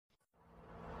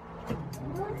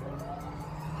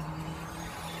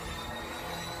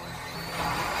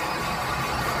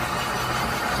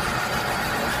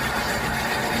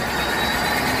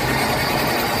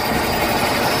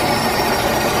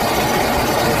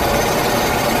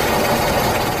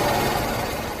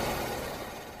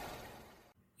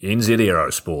NZ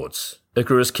Aerosports,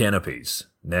 Icarus Canopies,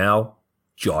 now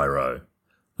Gyro.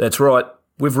 That's right,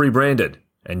 we've rebranded,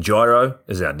 and Gyro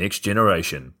is our next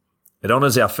generation. It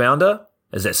honours our founder,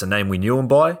 as that's the name we knew him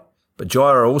by, but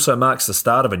Gyro also marks the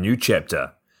start of a new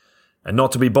chapter. And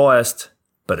not to be biased,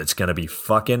 but it's going to be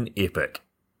fucking epic.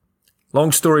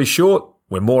 Long story short,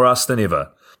 we're more us than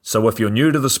ever, so if you're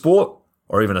new to the sport,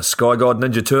 or even a Sky God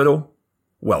Ninja Turtle,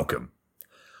 welcome.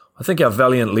 I think our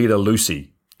valiant leader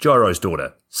Lucy, Gyro's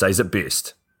daughter, says it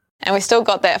best. And we still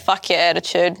got that fuck yeah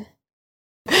attitude.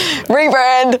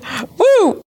 Rebrand!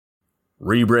 Woo!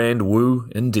 Rebrand woo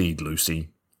indeed, Lucy.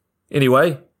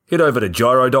 Anyway, head over to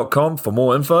gyro.com for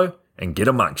more info and get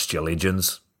amongst you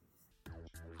legends.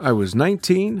 I was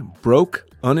 19, broke,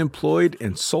 unemployed,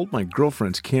 and sold my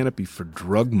girlfriend's canopy for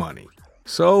drug money.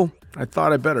 So I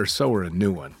thought I better sew her a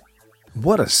new one.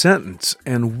 What a sentence,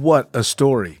 and what a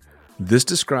story. This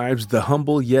describes the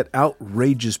humble yet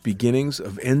outrageous beginnings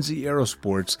of NZ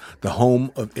Aerosports, the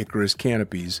home of Icarus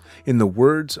Canopies, in the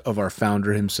words of our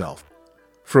founder himself.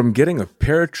 From getting a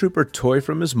paratrooper toy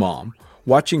from his mom,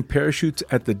 watching parachutes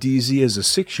at the DZ as a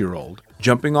 6-year-old,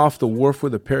 jumping off the wharf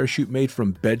with a parachute made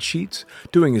from bed sheets,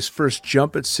 doing his first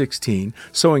jump at 16,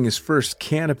 sewing his first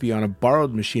canopy on a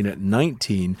borrowed machine at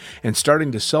 19, and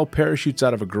starting to sell parachutes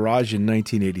out of a garage in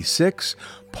 1986,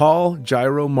 Paul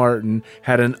Gyro Martin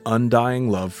had an undying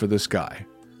love for the sky.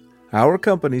 Our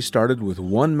company started with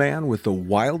one man with the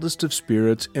wildest of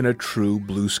spirits and a true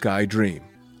blue sky dream,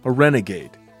 a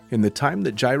renegade. In the time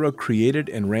that Gyro created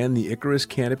and ran the Icarus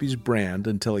Canopies brand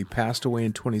until he passed away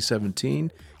in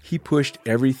 2017, he pushed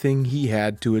everything he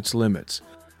had to its limits.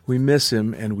 We miss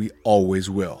him, and we always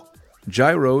will.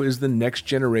 Gyro is the next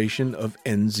generation of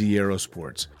NZ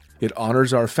Aerosports. It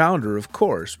honors our founder, of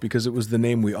course, because it was the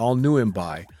name we all knew him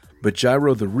by, but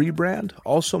Gyro the rebrand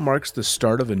also marks the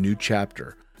start of a new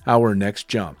chapter, our next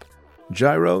jump.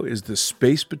 Gyro is the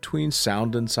space between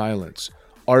sound and silence,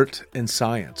 art and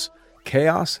science,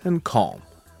 chaos and calm.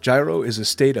 Gyro is a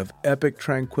state of epic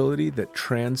tranquility that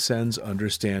transcends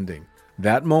understanding.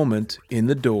 That moment, in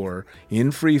the door,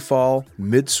 in freefall,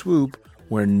 mid-swoop,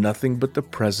 where nothing but the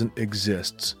present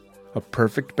exists. A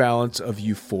perfect balance of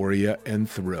euphoria and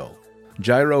thrill.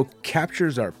 Gyro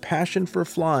captures our passion for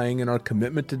flying and our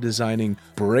commitment to designing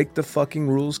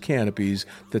break-the-fucking-rules canopies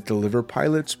that deliver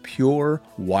pilots pure,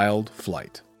 wild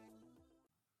flight.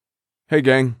 Hey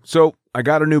gang, so I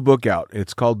got a new book out.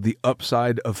 It's called The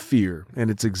Upside of Fear,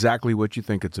 and it's exactly what you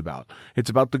think it's about. It's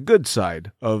about the good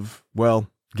side of, well,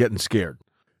 getting scared.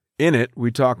 In it, we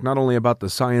talk not only about the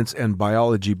science and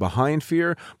biology behind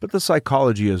fear, but the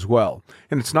psychology as well.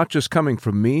 And it's not just coming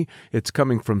from me, it's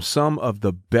coming from some of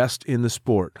the best in the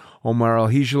sport. Omar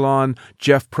Alhigelan,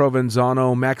 Jeff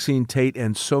Provenzano, Maxine Tate,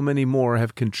 and so many more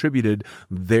have contributed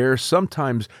their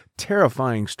sometimes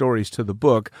terrifying stories to the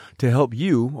book to help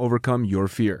you overcome your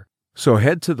fear. So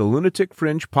head to the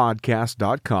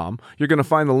lunaticfringepodcast.com. You're going to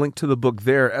find the link to the book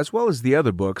there, as well as the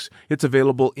other books. It's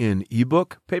available in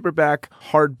ebook, paperback,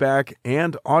 hardback,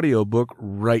 and audiobook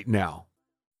right now.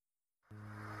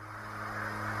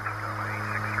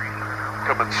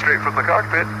 Coming straight from the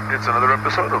cockpit, it's another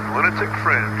episode of Lunatic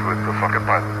Fringe with the fucking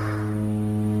pilot.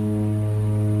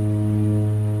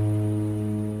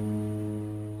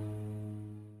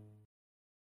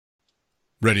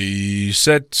 Ready,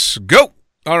 set, go!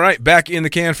 All right, back in the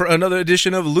can for another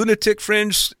edition of Lunatic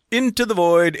Fringe, into the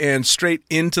void and straight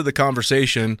into the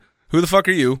conversation. Who the fuck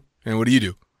are you, and what do you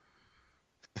do?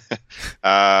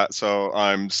 So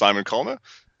I'm Simon Colmer,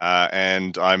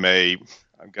 and I'm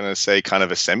going to say kind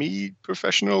of a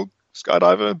semi-professional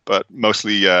skydiver, but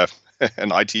mostly an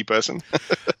IT person.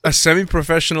 A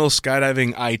semi-professional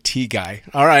skydiving IT guy.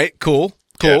 All right, cool.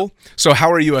 Yeah. So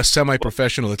how are you a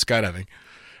semi-professional at skydiving?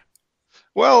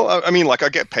 Well, I mean, like I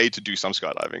get paid to do some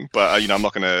skydiving, but I'm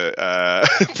not going to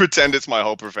pretend it's my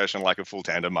whole profession like a full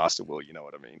tandem master will. You know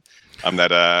what I mean? I'm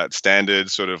that standard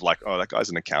sort of like, oh, that guy's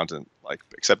an accountant, like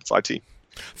except it's IT.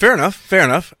 Fair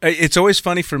enough. It's always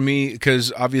funny for me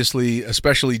because obviously,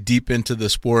 especially deep into the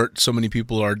sport, so many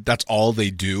people that's all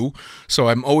they do. So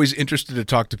I'm always interested to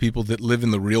talk to people that live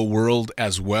in the real world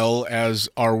as well as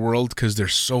our world because they're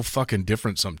so fucking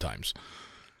different sometimes.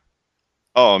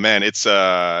 Oh man, it's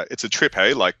a trip,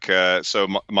 hey. Like, so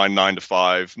my 9 to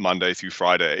 5 Monday through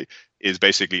Friday is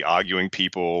basically arguing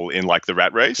people in like the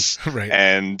rat race, right?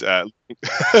 And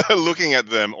looking at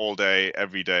them all day,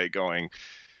 every day, going,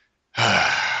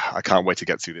 I can't wait to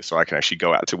get through this, so I can actually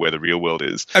go out to where the real world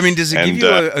is. I mean, does it give you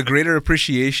a greater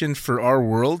appreciation for our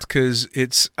world? Because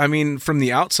from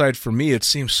the outside, for me, it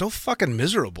seems so fucking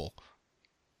miserable.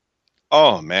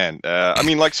 Oh man, I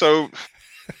mean, like so.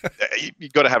 You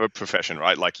got to have a profession,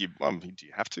 right? Like do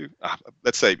you have to?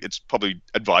 Let's say it's probably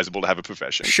advisable to have a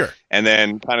profession. Sure. And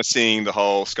then kind of seeing the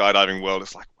whole skydiving world,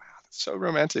 it's like, wow, that's so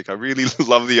romantic. I really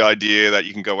love the idea that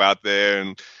you can go out there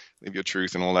and live your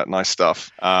truth and all that nice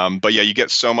stuff. But yeah, you get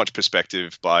so much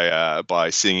perspective by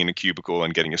sitting in a cubicle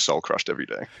and getting your soul crushed every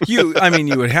day. You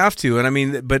would have to.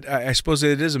 And but I suppose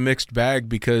it is a mixed bag,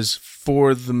 because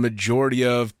for the majority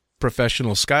of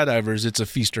professional skydivers, it's a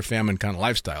feast or famine kind of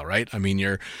lifestyle, right? I mean,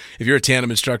 if you're a tandem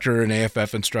instructor, an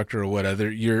AFF instructor, or whatever,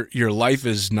 your life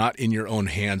is not in your own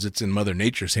hands; it's in Mother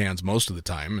Nature's hands most of the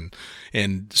time.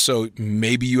 And so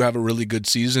maybe you have a really good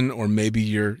season, or maybe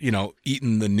you're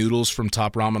eating the noodles from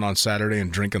Top Ramen on Saturday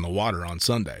and drinking the water on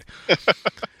Sunday. I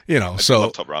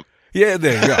love Top Ramen. Yeah,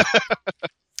 there you go.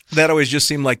 That always just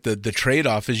seemed like the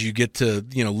trade-off is you get to,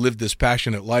 live this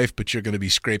passionate life, but you're going to be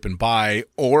scraping by,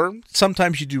 or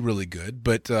sometimes you do really good.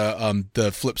 But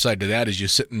the flip side to that is you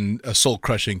sit in a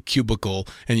soul-crushing cubicle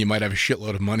and you might have a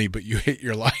shitload of money, but you hate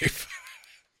your life.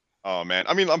 Oh, man.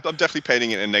 I mean, I'm definitely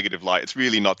painting it in a negative light. It's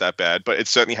really not that bad, but it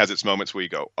certainly has its moments where you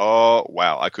go, oh,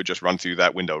 wow, I could just run through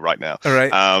that window right now. All right.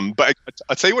 But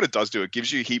I'll tell you what it does do. It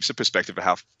gives you heaps of perspective of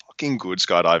how fucking good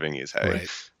skydiving is, hey?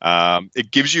 Right.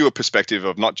 It gives you a perspective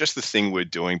of not just the thing we're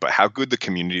doing, but how good the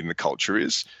community and the culture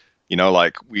is.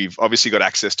 Like we've obviously got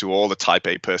access to all the type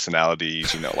A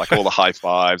personalities, like all the high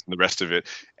fives and the rest of it.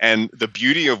 And the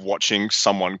beauty of watching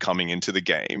someone coming into the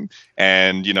game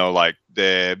and, like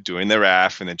they're doing their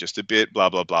AF and they're just a bit blah,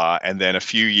 blah, blah. And then a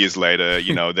few years later,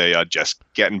 they are just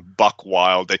getting buck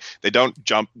wild. They don't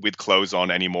jump with clothes on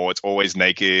anymore. It's always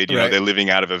naked. Right. They're living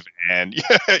out of a van,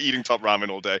 eating Top Ramen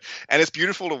all day. And it's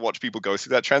beautiful to watch people go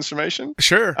through that transformation.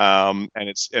 Sure. And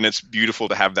it's beautiful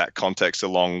to have that context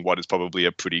along what is probably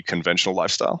a pretty conventional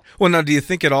lifestyle. Well, now, do you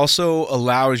think it also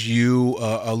allows you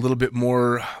a little bit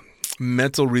more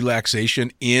mental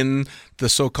relaxation in the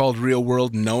so-called real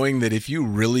world, knowing that if you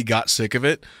really got sick of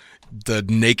it, the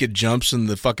naked jumps in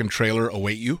the fucking trailer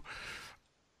await you?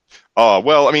 Oh,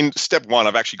 well, I mean, step one,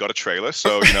 I've actually got a trailer,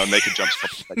 so, naked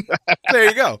jumps. There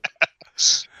you go.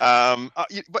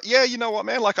 But yeah, you know what,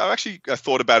 man? Like, I've actually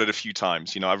thought about it a few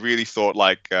times. I really thought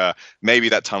maybe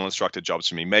that tunnel instructor job's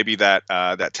for me. Maybe that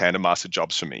tandem master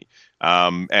job's for me.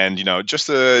 And just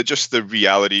the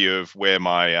reality of where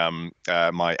my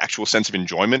my actual sense of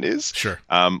enjoyment is. Sure.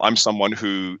 I'm someone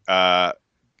who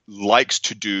likes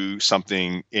to do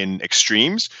something in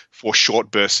extremes for short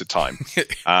bursts of time.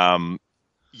 If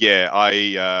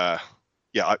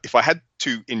I had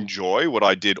to enjoy what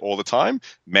I did all the time,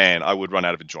 man, I would run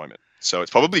out of enjoyment. So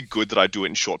it's probably good that I do it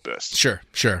in short bursts.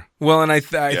 Sure. Well, and I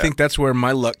think that's where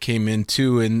my luck came in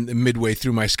too. And midway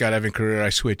through my skydiving career, I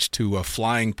switched to a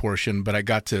flying portion, but I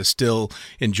got to still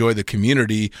enjoy the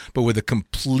community, but with a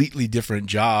completely different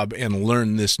job and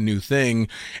learn this new thing.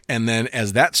 And then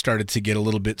as that started to get a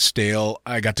little bit stale,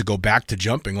 I got to go back to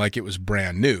jumping like it was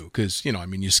brand new. Because,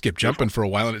 you skip jumping for a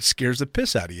while and it scares the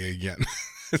piss out of you again.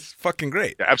 It's fucking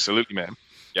great. Yeah, absolutely, man.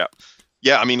 Yeah.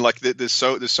 Yeah, I mean, like there's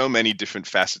so many different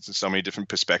facets and so many different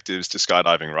perspectives to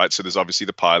skydiving, right? So there's obviously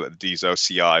the pilot, the DSO,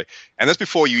 CI, and that's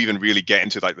before you even really get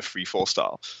into like the free fall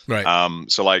style. Right.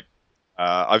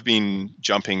 I've been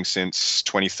jumping since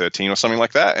 2013 or something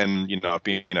like that, and I've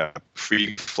been a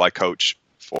free fly coach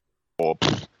for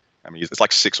how many years? It's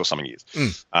like 6 or something years.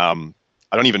 I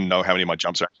don't even know how many of my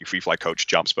jumps are actually free fly coach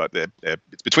jumps, but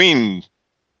it's between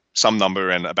some number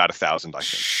and about 1,000, I think.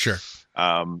 Sure.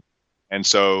 And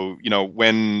so,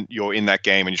 when you're in that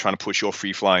game and you're trying to push your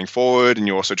free flying forward and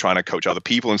you're also trying to coach other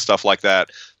people and stuff like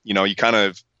that, you kind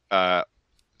of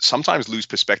sometimes lose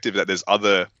perspective that there's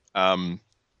other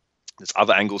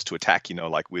angles to attack,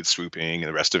 like with swooping and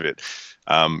the rest of it.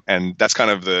 And that's kind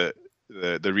of the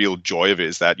real joy of it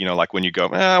is that, like when you go,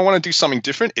 I want to do something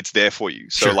different, it's there for you.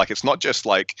 So Sure. It's not just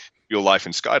like real life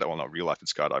in skydiving. Well, not real life in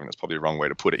skydiving. That's probably the wrong way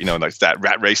to put it. Like that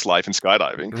rat race life in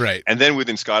skydiving. Right. And then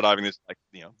within skydiving, there's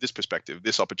this perspective,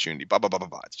 this opportunity, blah, blah, blah, blah,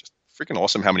 blah. It's just freaking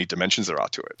awesome how many dimensions there are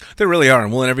to it. There really are.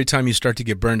 Well, and every time you start to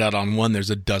get burned out on one, there's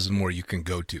a dozen more you can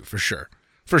go to, for sure.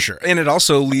 For sure. And it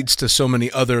also leads to so many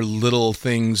other little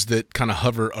things that kind of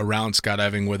hover around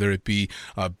skydiving, whether it be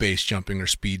base jumping or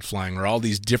speed flying or all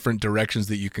these different directions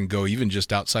that you can go, even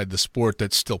just outside the sport,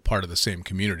 that's still part of the same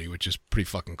community, which is pretty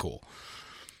fucking cool.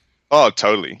 Oh,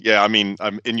 totally. Yeah. I mean,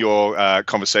 in your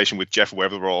conversation with Jeff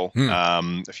Weatherall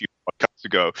a few podcasts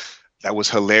ago, that was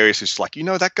hilarious. It's like,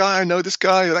 that guy, I know this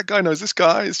guy, or that guy knows this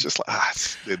guy. It's just like,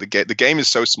 the game is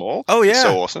so small. Oh, yeah. It's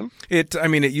so awesome. It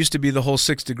used to be the whole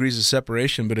 6 degrees of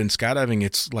separation, but in skydiving,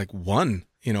 it's like 1.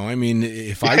 You know, I mean,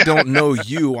 if I don't know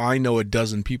you, I know a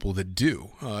dozen people that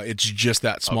do. It's just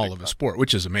that small of a sport,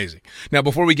 which is amazing. Now,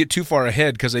 before we get too far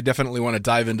ahead, because I definitely want to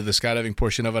dive into the skydiving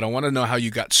portion of it, I want to know how you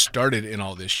got started in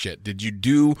all this shit. Did you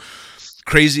do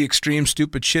crazy, extreme,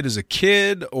 stupid shit as a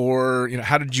kid, or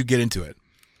how did you get into it?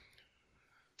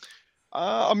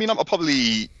 I mean, I'll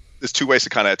probably there's two ways to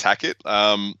kind of attack it.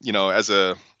 As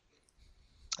a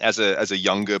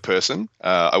younger person,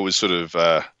 I was sort of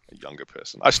a younger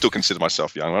person. I still consider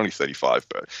myself young. I'm only 35,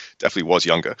 but definitely was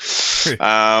younger.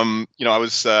 I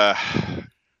was,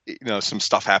 some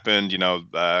stuff happened.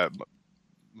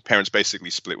 Parents basically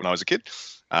split when I was a kid,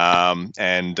 and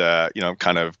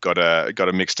kind of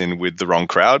got mixed in with the wrong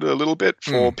crowd a little bit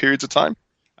for periods of time.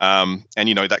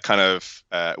 That kind of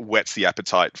whets the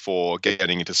appetite for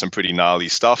getting into some pretty gnarly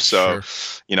stuff. So,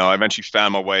 I eventually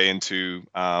found my way into,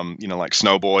 like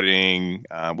snowboarding,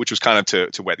 which was kind of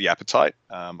to whet the appetite.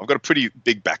 I've got a pretty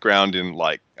big background in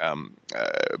like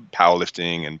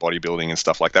powerlifting and bodybuilding and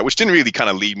stuff like that, which didn't really kind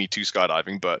of lead me to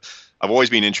skydiving, but I've always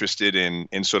been interested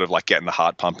in sort of like getting the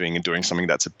heart pumping and doing something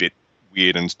that's a bit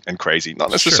weird and crazy,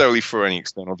 not necessarily for any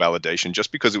external validation,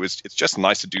 just because it's just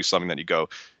nice to do something that you go,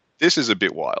 this is a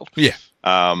bit wild. Yeah.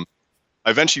 I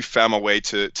eventually found my way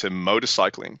to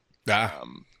motorcycling,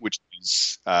 which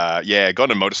is, got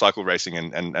into motorcycle racing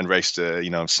and raced,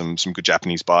 some good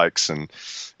Japanese bikes and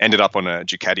ended up on a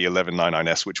Ducati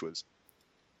 1199S, which was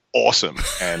awesome.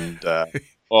 And,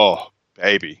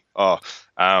 baby. But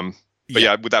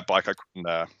with that bike, I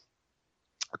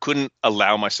couldn't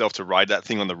allow myself to ride that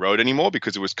thing on the road anymore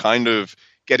because it was kind of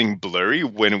getting blurry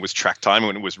when it was track time and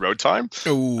when it was road time.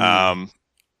 Ooh. I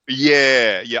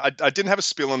didn't have a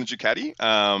spill on the Ducati,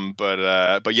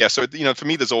 but yeah. So for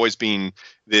me, there's always been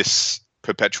this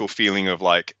perpetual feeling of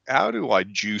like, how do I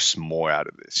juice more out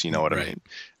of this? You know what I mean?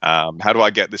 How do I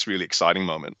get this really exciting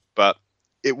moment? But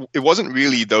it wasn't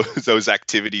really those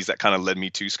activities that kind of led me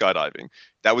to skydiving.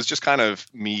 That was just kind of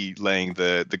me laying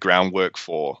the groundwork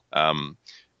for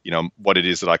what it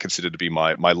is that I consider to be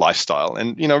my lifestyle.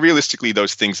 And, realistically,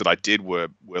 those things that I did were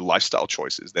lifestyle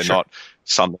choices. They're not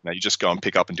something that you just go and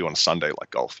pick up and do on a Sunday, like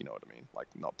golf, you know what I mean? Like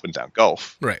not putting down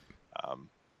golf. Right.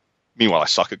 Meanwhile, I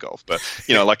suck at golf, but,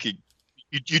 like you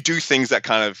do things that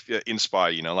kind of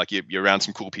inspire, like you're around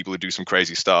some cool people who do some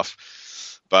crazy stuff.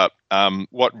 But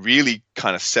what really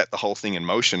kind of set the whole thing in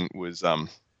motion was I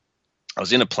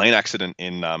was in a plane accident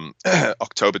in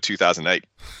October 2008.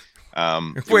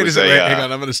 Wait a second, hang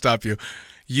on, I'm going to stop you.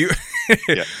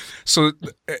 So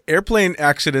airplane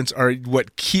accidents are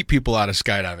what keep people out of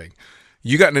skydiving.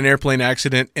 You got in an airplane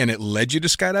accident and it led you to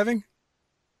skydiving?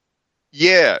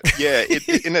 Yeah,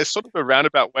 in a sort of a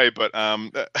roundabout way, but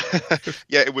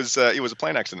it was a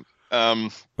plane accident.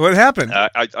 What happened?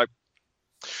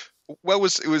 It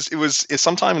was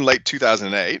sometime in late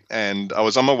 2008, and I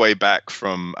was on my way back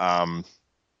from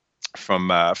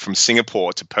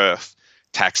Singapore to Perth,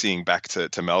 taxiing back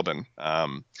to Melbourne,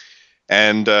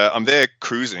 and I'm there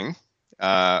cruising.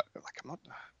 It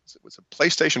was a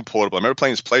PlayStation Portable. I remember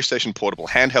playing this PlayStation Portable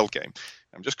handheld game.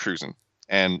 I'm just cruising,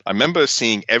 and I remember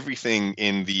seeing everything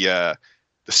in the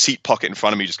seat pocket in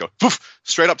front of me just go poof,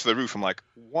 straight up to the roof. I'm like,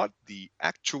 what the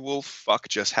actual fuck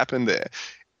just happened there?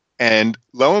 And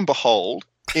lo and behold,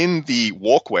 in the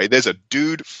walkway, there's a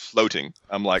dude floating.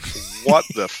 I'm like, what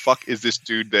the fuck is this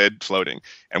dude there floating?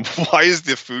 And why is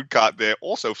the food cart there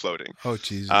also floating? Oh,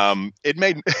 Jesus. It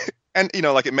made, and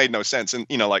it made no sense. And,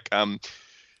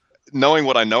 knowing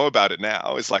what I know about it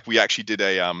now is like, we actually did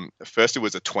first it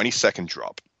was a 20-second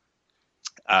drop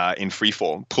in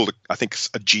freefall, pulled, I think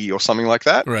a G or something like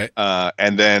that. Right.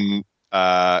 And then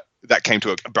that came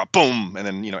to a abrupt boom. And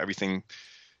then,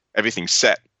 everything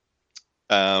set.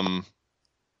 And,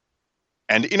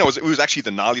 it was actually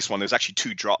the gnarliest one. There's actually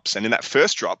two drops. And in that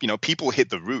first drop, people hit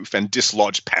the roof and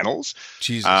dislodged panels.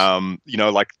 Jesus. The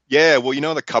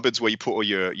cupboards where you put all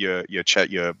your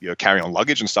carry-on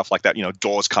luggage and stuff like that,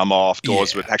 doors come off,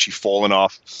 doors were actually falling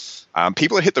off.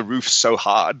 People had hit the roof so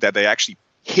hard that they actually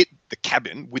hit the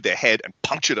cabin with their head and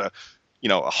punctured a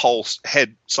whole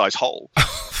head-size hole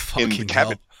in the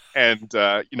cabin. Hell. And,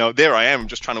 there I am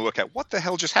just trying to work out what the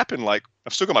hell just happened. Like,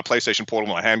 I've still got my PlayStation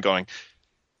Portable in my hand going,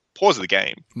 pause the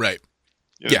game. Right.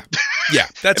 Yeah.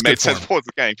 That's it made sense. Pause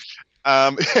the game.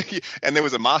 And there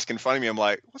was a mask in front of me. I'm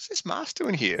like, what's this mask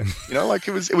doing here?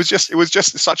 It was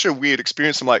just such a weird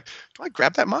experience. I'm like, do I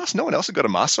grab that mask? No one else had got a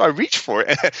mask. So I reach for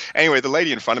it. Anyway, the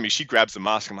lady in front of me, she grabs the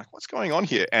mask. I'm like, what's going on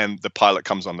here? And the pilot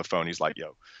comes on the phone. He's like,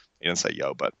 yo. He didn't say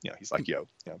yo, but he's like, yo,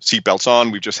 seatbelts on.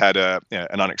 We've just had an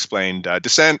unexplained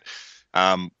descent.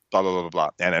 Blah, blah, blah, blah, blah.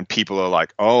 And people are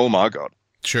like, oh my God.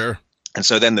 Sure. And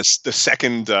so then the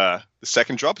second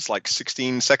drop is like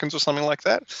 16 seconds or something like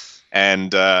that.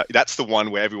 And that's the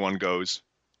one where everyone goes,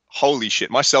 holy shit,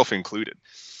 myself included.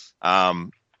 All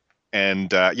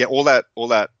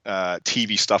that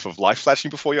TV stuff of life flashing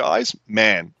before your eyes,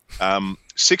 man.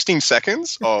 16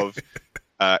 seconds of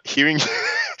hearing.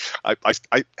 I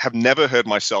have never heard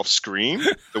myself scream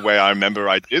the way I remember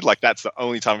I did. Like, that's the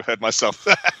only time I've heard myself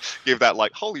give that,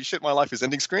 like, holy shit, my life is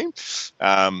ending scream.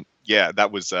 That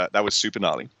was super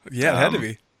gnarly. Yeah, it had to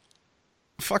be.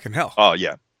 Fucking hell. Oh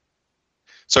yeah.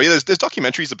 So yeah, there's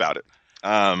documentaries about it.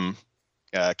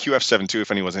 QF72,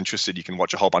 if anyone's interested, you can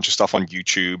watch a whole bunch of stuff on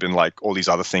YouTube and like all these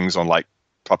other things on like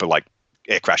proper like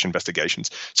air crash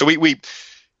investigations. So we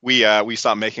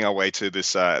start making our way to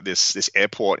this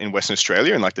airport in Western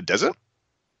Australia in like the desert,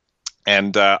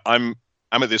 and I'm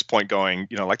at this point going,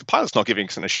 like the pilot's not giving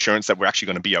us an assurance that we're actually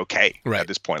going to be okay at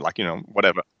this point. Like,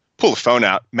 whatever. Pull the phone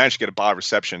out, manage to get a bar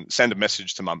reception, send a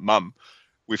message to my mum.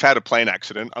 We've had a plane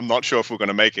accident. I'm not sure if we're going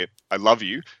to make it. I love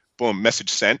you. Boom,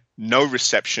 message sent. No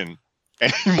reception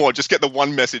anymore. Just get the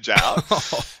one message out.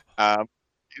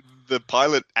 The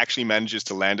pilot actually manages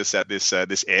to land us at this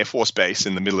Air Force base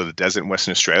in the middle of the desert in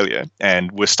Western Australia,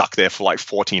 and we're stuck there for like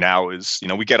 14 hours.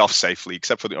 We get off safely,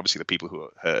 except for obviously the people who are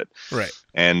hurt. Right.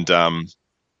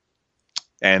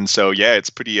 And so yeah, it's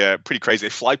pretty crazy.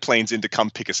 They fly planes in to come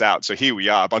pick us out. So here we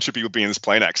are, a bunch of people being in this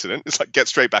plane accident. It's like, get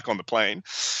straight back on the plane.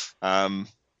 And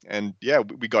yeah,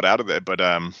 we got out of there. But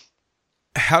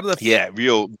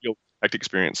real hectic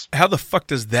experience. How the fuck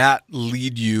does that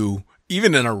lead you,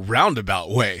 even in a roundabout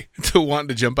way, to want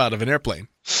to jump out of an airplane?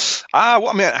 Well,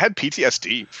 I mean, I had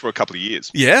PTSD for a couple of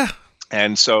years. Yeah.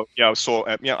 And so,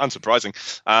 unsurprising.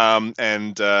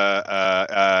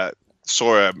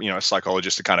 Saw a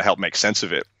psychologist to kind of help make sense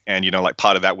of it. And, like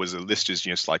part of that was a list is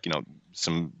just like,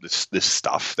 this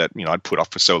stuff that, I'd put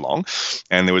off for so long.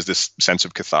 And there was this sense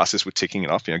of catharsis with ticking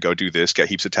it off, go do this, get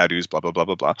heaps of tattoos, blah, blah, blah,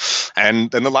 blah, blah.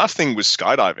 And then the last thing was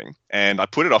skydiving. And I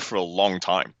put it off for a long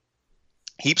time,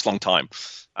 heaps long time,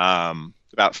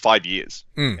 about 5 years.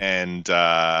 So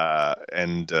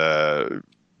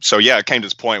yeah, it came to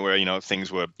this point where,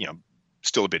 things were,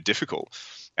 still a bit difficult.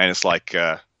 And it's like,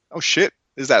 oh shit,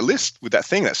 there's that list with that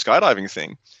thing, that skydiving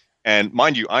thing. And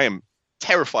mind you, I am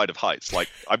terrified of heights. Like,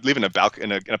 I live in an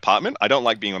apartment. I don't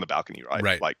like being on the balcony, right?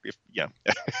 Right. Like, Yeah,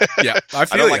 I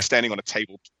don't like standing on a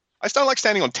table. I still like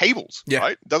standing on tables,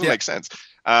 right? It doesn't make sense.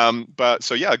 But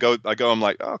so yeah, I go, I'm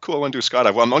like, oh cool, I want to do a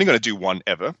skydive. Well, I'm only going to do one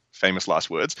ever. Famous last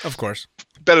words. Of course.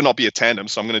 Better not be a tandem,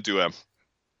 so I'm going to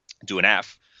do an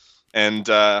AF. And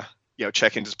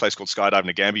check into this place called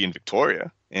Skydiving Nagambie in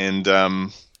Victoria. And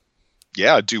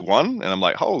I do one, and I'm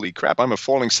like, holy crap, I'm a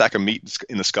falling sack of meat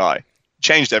in the sky.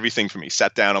 Changed everything for me.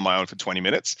 Sat down on my own for 20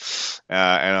 minutes,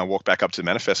 and I walked back up to the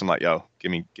manifest. I'm like, yo,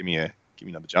 give me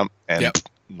another jump. And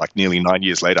like nearly 9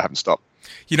 years later, I haven't stopped.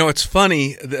 It's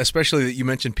funny, especially that you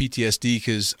mentioned PTSD,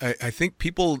 because I think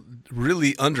people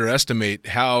really underestimate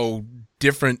how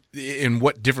different, in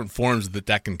what different forms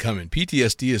that can come in.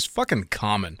 PTSD is fucking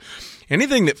common.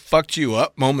 Anything that fucked you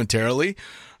up momentarily,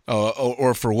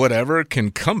 or for whatever,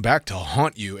 can come back to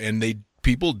haunt you, and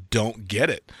people don't get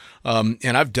it.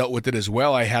 And I've dealt with it as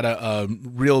well. I had a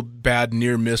real bad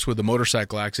near miss with a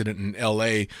motorcycle accident in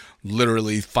LA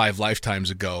literally 5 lifetimes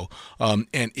ago. And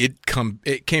it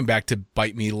came back to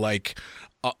bite me like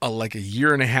a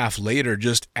year and a half later,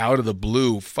 just out of the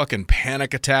blue, fucking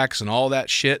panic attacks and all that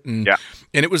shit. And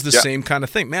it was the same kind of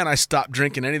thing. Man, I stopped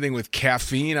drinking anything with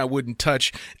caffeine. I wouldn't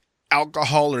touch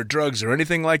alcohol or drugs or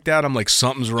anything like that. I'm like,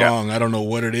 something's wrong. I don't know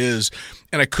what it is.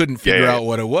 And I couldn't figure out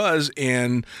what it was.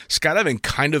 And skydiving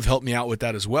kind of helped me out with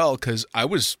that as well, because I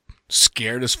was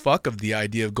scared as fuck of the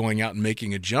idea of going out and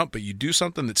making a jump. But you do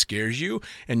something that scares you,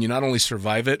 and you not only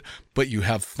survive it, but you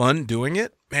have fun doing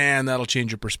it. Man, that'll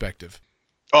change your perspective.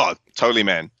 Oh, totally,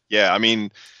 man. Yeah, I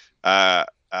mean,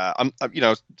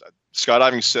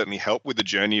 skydiving certainly helped with the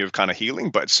journey of kind of healing,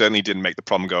 but it certainly didn't make the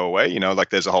problem go away. Like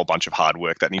there's a whole bunch of hard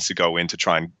work that needs to go in to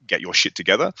try and get your shit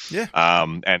together. Yeah.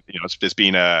 And there's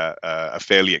been a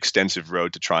fairly extensive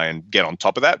road to try and get on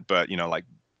top of that. But like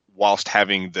whilst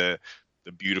having the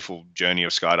beautiful journey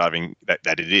of skydiving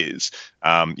that it is,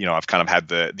 I've kind of had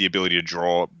the ability to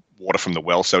draw water from the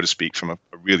well, so to speak, from a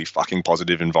really fucking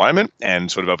positive environment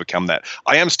and sort of overcome that.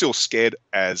 I am still scared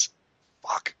as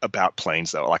fuck about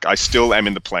planes though. Like I still am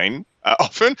in the plane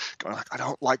often, going like, I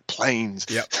don't like planes.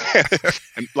 Yep.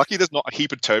 And lucky there's not a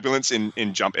heap of turbulence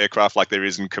in jump aircraft like there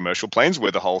is in commercial planes,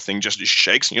 where the whole thing just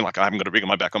shakes and you're like, I haven't got a rig on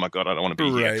my back. Oh my God, I don't want to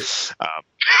be here.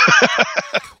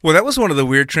 Well, that was one of the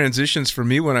weird transitions for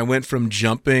me when I went from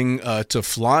jumping to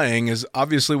flying. Is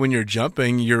obviously when you're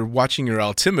jumping, you're watching your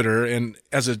altimeter, and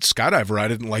as a skydiver, I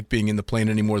didn't like being in the plane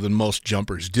any more than most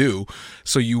jumpers do.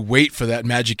 So you wait for that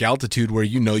magic altitude where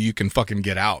you know you can fucking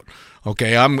get out.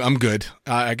 Okay, I'm good.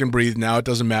 I can breathe now. It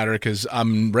doesn't matter because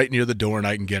I'm right near the door and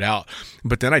I can get out.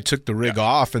 But then I took the rig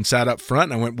off and sat up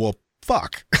front, and I went, well,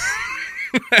 fuck.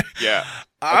 Yeah,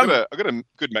 I got a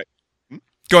good mate.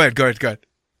 Go ahead.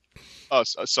 Oh,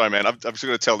 sorry, man. I'm just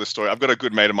going to tell this story. I've got a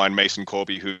good mate of mine, Mason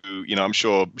Corby, who, I'm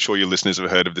sure your listeners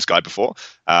have heard of this guy before.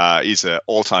 He's an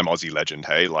all-time Aussie legend.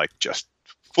 Hey, like just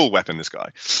full weapon, this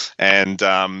guy. And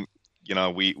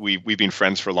we've been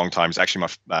friends for a long time. He's actually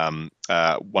my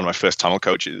one of my first tunnel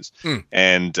coaches.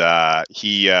 And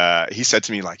he said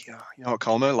to me, like, you know what,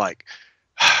 Colmer, like,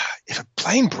 if a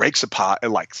plane breaks apart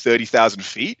at like 30,000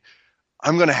 feet,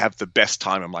 I'm going to have the best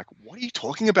time. I'm like, what are you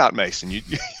talking about, Mason?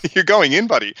 You're going in,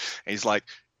 buddy. And he's like,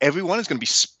 everyone is going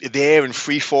to be there in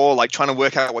free fall, like trying to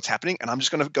work out what's happening. And I'm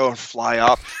just going to go and fly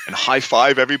up and high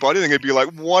five everybody. They're going to be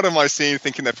like, what am I seeing?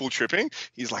 Thinking they're full tripping.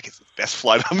 He's like, it's the best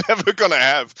flight I'm ever going to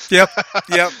have. Yep.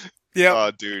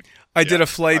 Oh, dude. I did a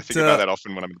flight. I think about that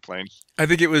often when I'm in the plane. I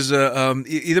think it was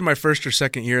either my first or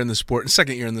second year in the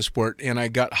sport, and I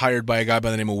got hired by a guy by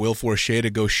the name of Will Forshea to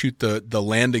go shoot the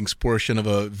landings portion of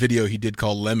a video he did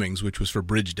called Lemmings, which was for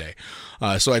Bridge Day.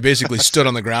 So I basically stood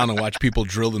on the ground and watched people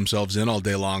drill themselves in all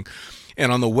day long. And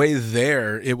on the way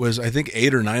there, it was, I think,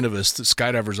 8 or 9 of us, the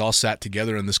skydivers, all sat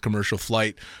together in this commercial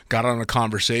flight, got on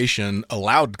a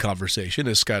loud conversation,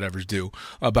 as skydivers do,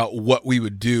 about what we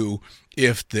would do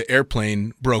if the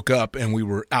airplane broke up and we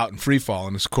were out in free fall.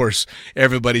 And of course,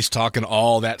 everybody's talking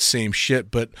all that same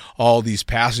shit, but all these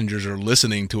passengers are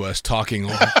listening to us talking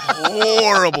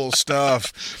horrible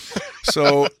stuff.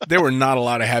 So there were not a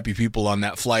lot of happy people on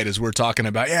that flight as we're talking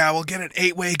about, yeah, we'll get an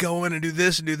 8-way going and do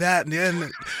this and do that. And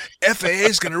then FAA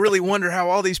is going to really wonder how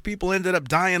all these people ended up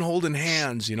dying holding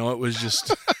hands. It was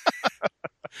just,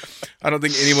 I don't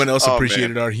think anyone else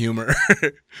appreciated our humor.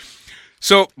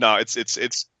 So no,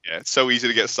 it's so easy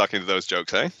to get stuck into those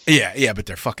jokes, eh? Yeah, but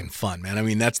they're fucking fun, man. I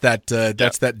mean, that's that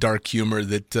dark humor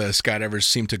that skydivers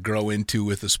seem to grow into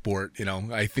with the sport.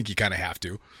 I think you kind of have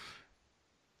to.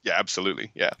 Yeah,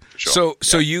 absolutely. Yeah, for sure.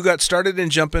 So you got started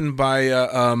in jumping by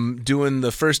doing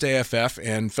the first AFF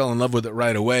and fell in love with it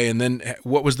right away. And then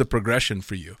what was the progression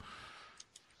for you?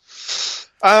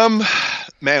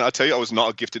 Man, I tell you, I was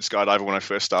not a gifted skydiver when I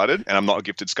first started, and I'm not a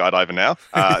gifted skydiver now.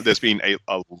 There's been a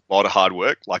lot of hard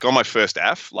work. Like on my first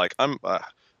AF, like I'm a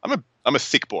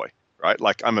thick boy, right?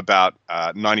 Like I'm about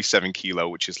 97 kilo,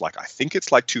 which is like, I think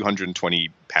it's like 220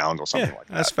 pounds or something like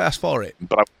that. That's fast fall rate.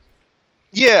 But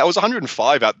I was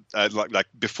 105 out like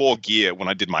before gear when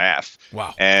I did my AF.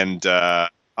 Wow. And I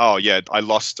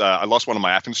lost one of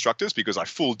my AF instructors because I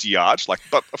full de-arched,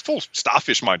 but a full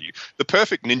starfish, mind you, the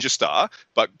perfect ninja star,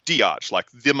 but de-arched, like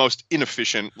the most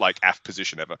inefficient like AF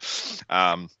position ever.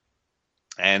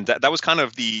 And that was kind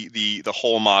of the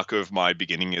hallmark of my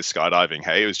beginning as skydiving.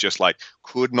 Hey, it was just like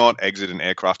could not exit an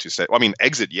aircraft to say, I mean,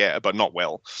 exit, yeah, but not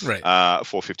well. Right.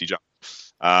 450 jump.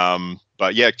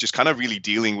 But yeah, just kind of really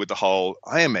dealing with the whole,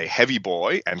 I am a heavy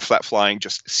boy and flat flying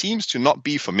just seems to not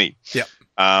be for me. Yeah.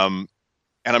 And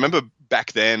I remember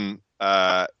back then,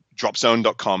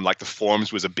 dropzone.com, like the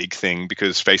forums was a big thing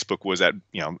because Facebook was at,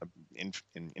 in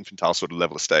infantile sort of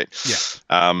level of state.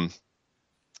 Yeah.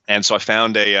 And so I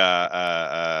found an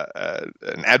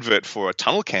advert for a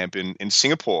tunnel camp in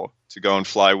Singapore to go and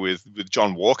fly with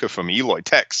John Walker from Eloy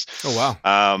Tex. Oh,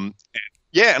 wow.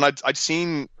 Yeah, and I'd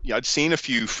seen a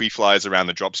few free flyers around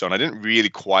the drop zone. I didn't really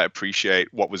quite appreciate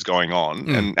what was going on,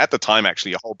 and at the time,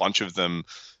 actually, a whole bunch of them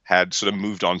had sort of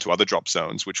moved on to other drop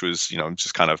zones, which was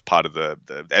just kind of part of the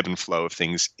ebb and flow of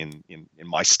things in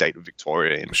my state of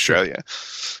Victoria in Australia.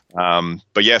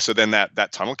 But yeah, so then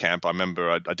that tunnel camp, I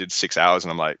remember I did 6 hours,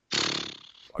 and I'm like,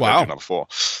 wow, do another 4.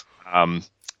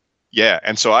 Yeah,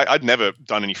 and so I'd never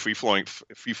done any free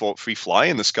fly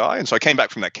in the sky, and so I came back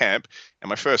from that camp, and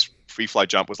my first free fly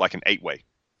jump was like an 8-way,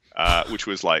 which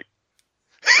was like,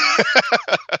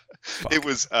 it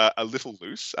was a little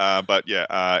loose, but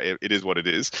yeah, it is what it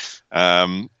is.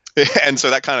 And so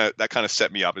that kind of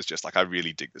set me up as just like I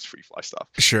really dig this free fly stuff.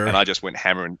 Sure. And I just went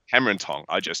hammer and tong.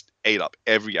 I just ate up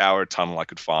every hour of tunnel I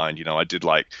could find. I did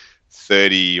like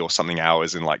 30 or something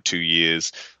hours in like 2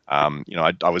 years. I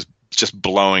was just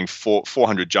blowing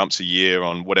 400 jumps a year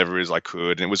on whatever it is I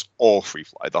could, and it was all free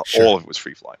fly. All of it was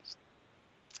free fly.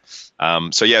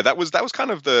 So yeah, that was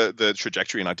kind of the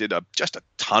trajectory, and I did just a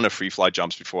ton of free fly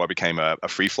jumps before I became a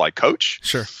free fly coach.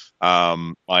 Sure.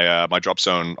 My drop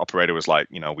zone operator was like,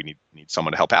 we need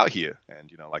someone to help out here,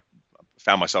 and like I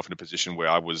found myself in a position where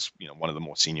I was one of the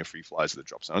more senior free flyers of the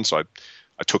drop zone, so I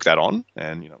took that on,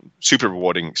 and super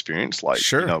rewarding experience. Like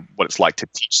Sure. What it's like to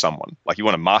teach someone. Like you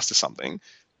want to master something.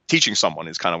 Teaching someone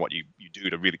is kind of what you do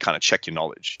to really kind of check your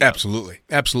knowledge. Absolutely.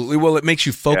 Well, it makes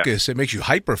you focus. Yeah. It makes you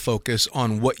hyper focus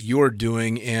on what you're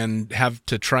doing and have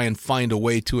to try and find a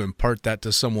way to impart that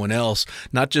to someone else,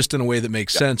 not just in a way that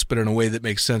makes sense, but in a way that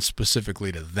makes sense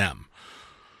specifically to them.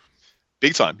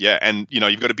 Big time, yeah. And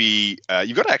you've got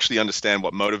to actually understand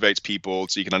what motivates people,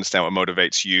 so you can understand what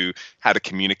motivates you, how to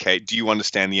communicate. Do you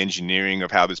understand the engineering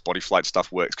of how this body flight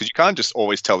stuff works? Because you can't just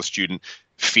always tell a student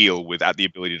feel without the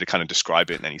ability to kind of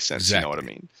describe it in any sense. Exactly. You know what I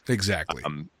mean? Exactly.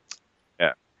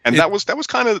 Yeah. And that was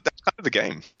kind of the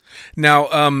game. Now,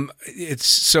 it's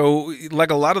so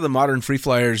like a lot of the modern free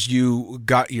flyers, you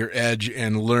got your edge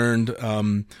and learned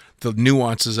the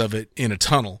nuances of it in a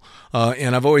tunnel.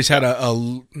 And I've always had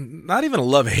a not even a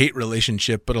love-hate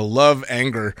relationship, but a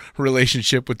love-anger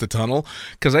relationship with the tunnel,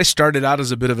 because I started out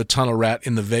as a bit of a tunnel rat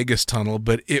in the Vegas tunnel,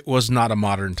 but it was not a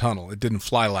modern tunnel. It didn't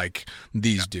fly like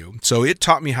these do. So it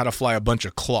taught me how to fly a bunch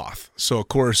of cloth. So, of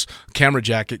course, camera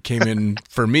jacket came in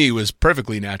for me, was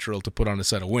perfectly natural to put on a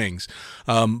set of wings.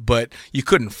 But you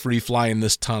couldn't free fly in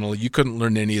this tunnel. You couldn't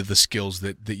learn any of the skills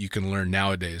that you can learn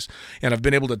nowadays. And I've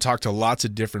been able to talk to lots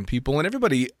of different people, and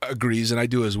everybody agrees, and I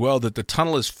do as well, that the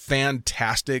tunnel is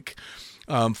fantastic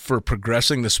for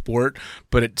progressing the sport,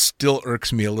 but it still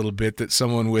irks me a little bit that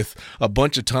someone with a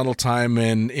bunch of tunnel time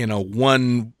and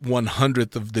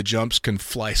 1/100th of the jumps can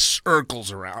fly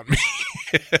circles around me.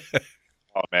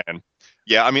 Oh man.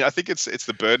 Yeah, I mean, I think it's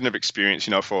the burden of experience,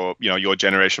 for your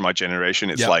generation, my generation.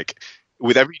 It's like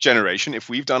with every generation, if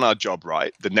we've done our job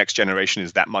right, the next generation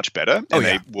is that much better, and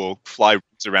they will fly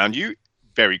around you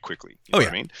very quickly. You know what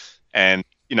I mean? And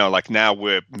like now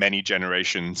we're many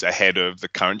generations ahead of the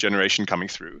current generation coming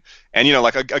through. And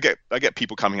like I get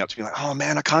people coming up to me like, "Oh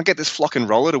man, I can't get this flock and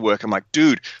roller to work." I'm like,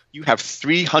 "Dude, you have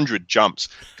 300 jumps.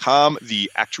 Calm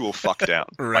the actual fuck down."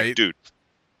 Right. Like, dude.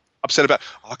 Upset about,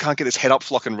 I can't get this head up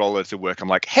flock and roller to work. I'm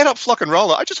like, head up flock and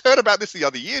roller? I just heard about this the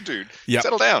other year, dude. Yep.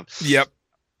 Settle down. Yep.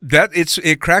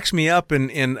 It cracks me up,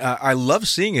 and I love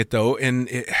seeing it though, and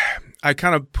I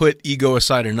kind of put ego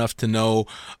aside enough to know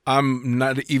I'm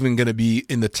not even going to be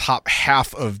in the top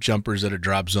half of jumpers at a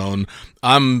drop zone.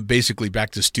 I'm basically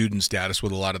back to student status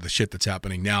with a lot of the shit that's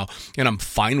happening now, and I'm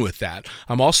fine with that.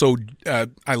 I'm also, I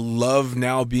love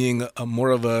now being more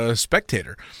of a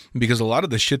spectator, because a lot of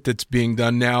the shit that's being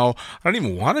done now, I don't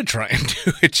even want to try and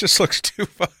do. It just looks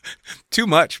too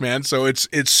much, man. So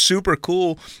it's super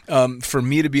cool for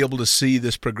me to be able to see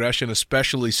this progression,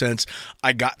 especially since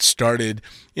I got started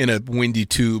in a windy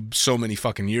tube so many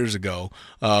fucking years ago.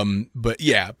 But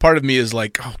yeah, part of me is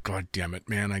like, oh god damn it,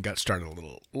 man, I got started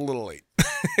a little late.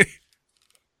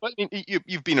 Well, I mean,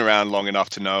 you've been around long enough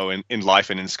to know in life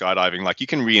and in skydiving, like you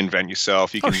can reinvent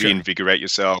yourself, you can reinvigorate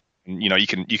yourself, and you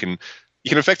can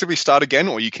effectively start again,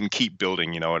 or you can keep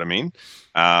building. You know what I mean?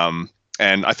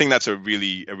 And I think that's a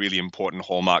really important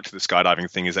hallmark to the skydiving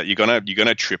thing, is that you're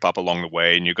gonna trip up along the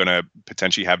way, and you're gonna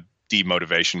potentially have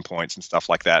demotivation points and stuff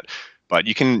like that. But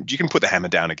you can put the hammer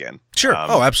down again. Sure.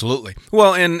 Absolutely.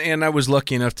 Well, and I was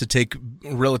lucky enough to take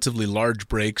relatively large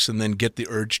breaks and then get the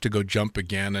urge to go jump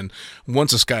again. And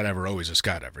once a skydiver, always a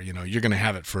skydiver. You're going to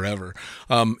have it forever.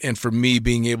 And for me,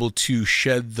 being able to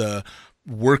shed the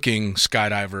working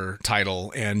skydiver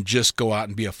title and just go out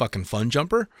and be a fucking fun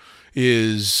jumper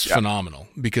is phenomenal,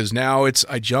 because now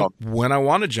I jump when I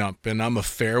want to jump, and I'm a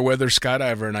fair weather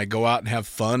skydiver, and I go out and have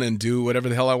fun and do whatever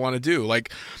the hell I want to do.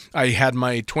 Like I had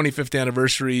my 25th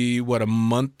anniversary, a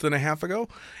month and a half ago,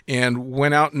 and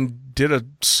went out and did a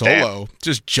solo.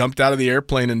 Just jumped out of the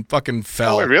airplane and fucking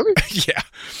fell. Oh, really? Yeah.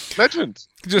 Legend.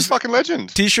 Just fucking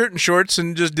legend. T-shirt and shorts,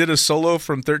 and just did a solo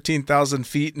from 13,000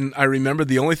 feet. And I remember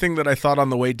the only thing that I thought on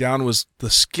the way down was the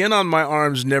skin on my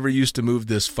arms never used to move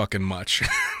this fucking much.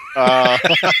 I'm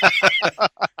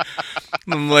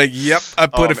like, yep, I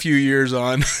put a few years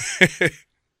on.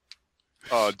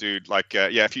 Oh, dude,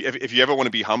 if you ever want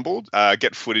to be humbled,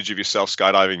 get footage of yourself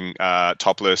skydiving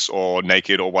topless or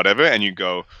naked or whatever, and you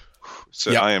go,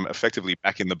 So Yep. I am effectively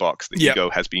back in the box. The Yep. ego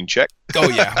has been checked. Oh,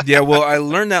 yeah. Yeah, well, I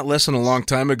learned that lesson a long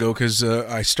time ago because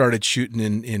I started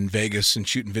shooting in Vegas and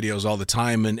shooting videos all the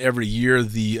time. And every year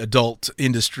the adult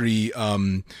industry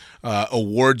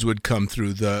awards would come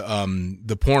through,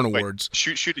 the porn awards.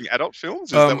 Shooting adult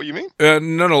films? Is that what you mean?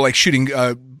 No, like shooting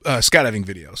skydiving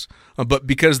videos. But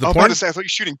because the I was porn... about to say, I thought you were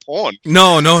shooting porn.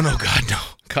 No, God, no.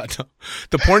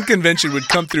 The porn convention would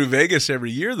come through Vegas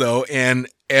every year, though, and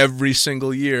every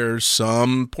single year,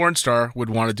 some porn star would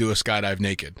want to do a skydive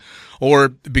naked. Or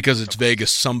because it's Vegas,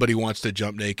 somebody wants to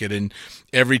jump naked, and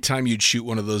every time you'd shoot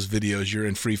one of those videos, you're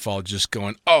in free fall just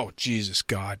going, oh, Jesus,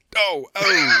 God. Oh,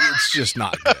 it's just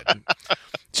not good.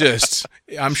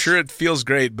 I'm sure it feels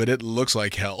great, but it looks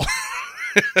like hell.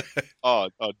 Oh,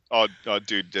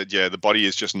 dude, yeah, the body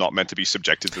is just not meant to be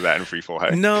subjected to that in free fall.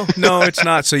 Hey, No, it's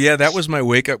not. So yeah, that was my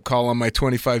wake up call on my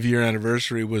 25-year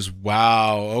anniversary. Was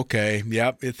wow, okay,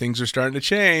 yep, things are starting to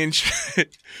change.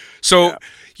 So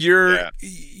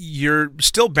you're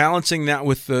still balancing that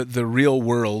with the real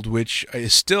world, which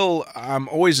is still, I'm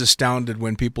always astounded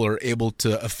when people are able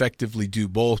to effectively do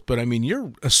both. But I mean,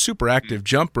 you're a super active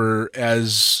jumper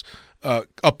as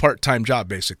a part-time job,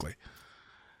 basically.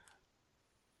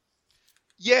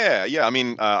 Yeah. I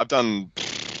mean, I've done,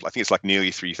 I think it's like nearly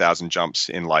 3,000 jumps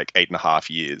in like 8.5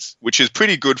 years, which is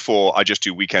pretty good for, I just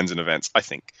do weekends and events, I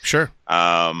think. Sure.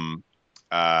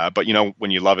 But you know, when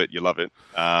you love it, you love it.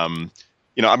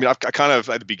 You know, I mean, I kind of,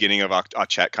 at the beginning of our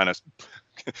chat, kind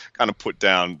of put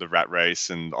down the rat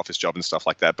race and office job and stuff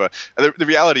like that. But the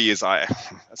reality is I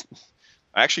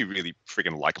actually really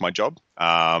freaking like my job.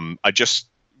 I just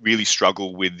really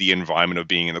struggle with the environment of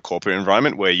being in the corporate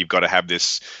environment where you've got to have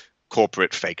this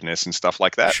corporate fakeness and stuff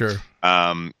like that. Sure.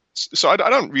 So I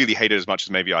don't really hate it as much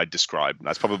as maybe I described.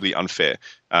 That's probably unfair.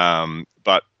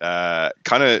 But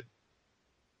kind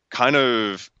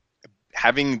of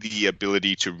having the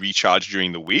ability to recharge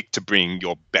during the week to bring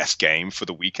your best game for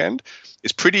the weekend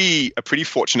is a pretty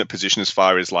fortunate position as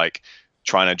far as like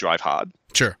trying to drive hard.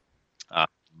 Sure.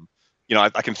 You know,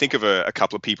 I can think of a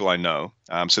couple of people I know.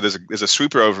 So there's a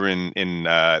swooper over in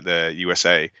the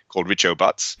USA called Richo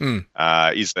Butts.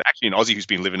 He's actually an Aussie who's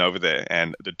been living over there,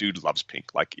 and the dude loves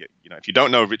pink. Like, you know, if you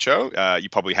don't know Richo, you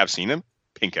probably have seen him.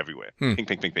 Pink everywhere.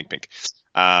 Pink.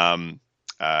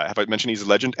 Have I mentioned he's a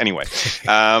legend? Anyway,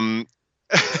 so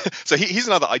he's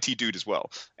another IT dude as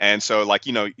well, and so like,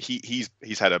 you know, he's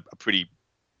had a pretty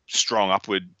strong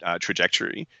upward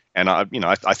trajectory. And I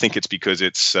think it's because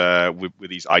it's with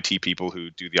these IT people who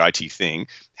do the IT thing,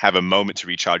 have a moment to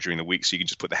recharge during the week, so you can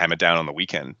just put the hammer down on the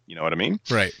weekend. You know what I mean?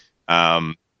 Right.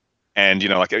 And you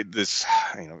know, like this,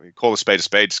 you know, call a spade.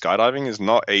 Skydiving is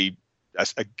not a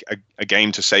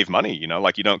game to save money. You know,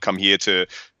 like you don't come here to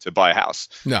buy a house.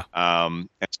 No. And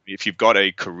if you've got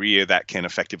a career that can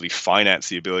effectively finance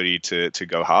the ability to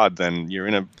go hard, then you're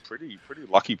in a pretty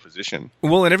lucky position.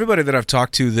 Well, and everybody that I've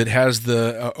talked to that has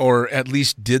or at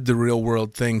least did the real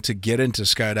world thing to get into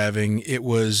skydiving, it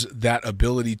was that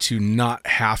ability to not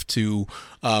have to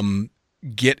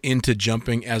get into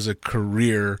jumping as a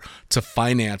career to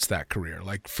finance that career.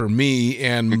 Like for me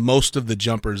and most of the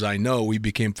jumpers I know, we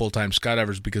became full-time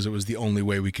skydivers because it was the only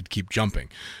way we could keep jumping.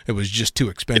 It was just too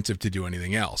expensive to do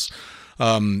anything else.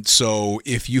 So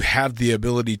if you have the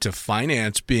ability to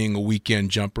finance being a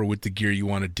weekend jumper with the gear you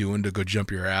want to do and to go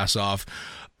jump your ass off,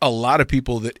 a lot of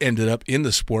people that ended up in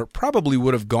the sport probably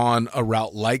would have gone a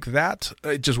route like that.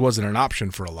 It just wasn't an option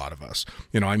for a lot of us.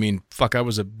 You know, I mean, fuck, I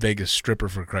was a Vegas stripper,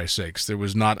 for Christ's sakes. There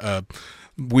was not a...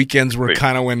 Weekends were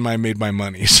kind of when I made my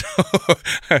money, so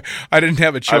I didn't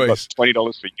have a choice. I've got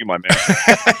 $20 for you, my man.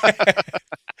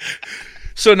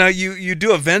 So now you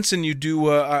do events and you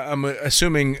do, I'm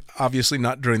assuming, obviously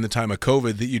not during the time of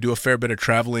COVID, that you do a fair bit of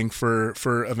traveling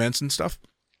for events and stuff?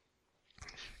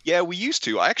 Yeah, we used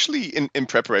to. I actually, in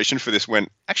preparation for this,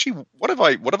 went, actually, what have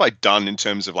I done in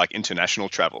terms of like international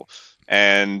travel?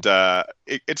 And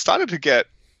it started to get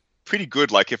pretty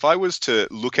good. Like if I was to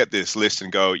look at this list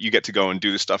and go, you get to go and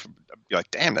do this stuff, I'd be like,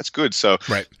 damn, that's good. So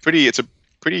right. It's a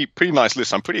pretty nice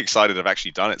list. I'm pretty excited I've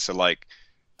actually done it. So like,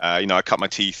 you know, I cut my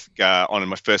teeth on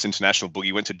my first international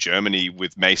boogie, went to Germany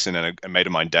with Mason and a mate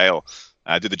of mine, Dale.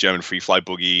 I did the German freefly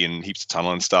boogie and heaps of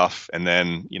tunnel and stuff. And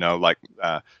then, you know, like,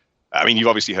 I mean, you've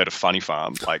obviously heard of Funny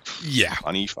Farm, like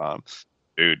Funny Farm,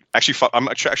 dude. Actually, I'm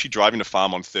actually driving to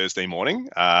Farm on Thursday morning.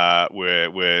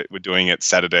 We're doing it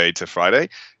Saturday to Friday.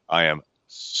 I am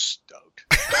stoked.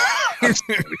 I'm so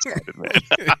excited, man.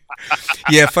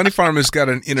 Yeah, Funny Farm has got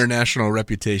an international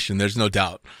reputation. There's no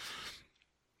doubt.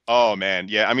 Oh man,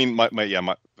 yeah. I mean, my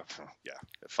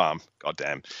Farm.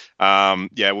 Goddamn.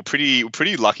 Yeah, we're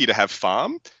pretty lucky to have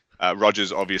Farm.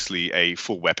 Roger's obviously a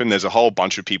full weapon. There's a whole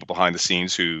bunch of people behind the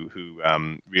scenes who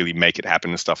really make it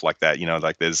happen and stuff like that. You know,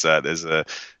 like there's a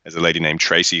lady named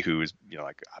Tracy who is, you know,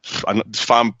 like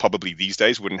farm probably these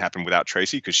days wouldn't happen without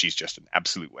Tracy because she's just an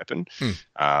absolute weapon.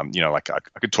 You know, like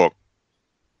I could talk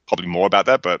probably more about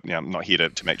that, but you know, I'm not here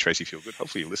to make Tracy feel good.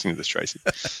 Hopefully you're listening to this, Tracy.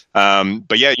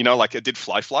 But yeah, you know, like I did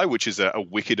Fly, which is a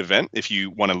wicked event if you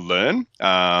want to learn.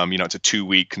 You know, it's a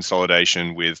 2-week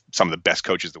consolidation with some of the best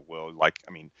coaches in the world. Like,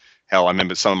 I mean, hell, I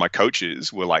remember some of my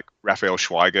coaches were like Raphael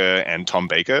Schweiger and Tom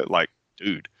Baker. Like,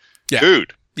 dude, are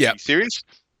you serious?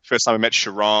 First time I met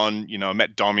Sharon, you know, I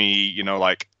met Domi, you know,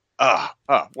 like,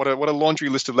 what a laundry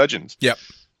list of legends. Yep.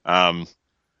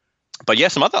 But yeah,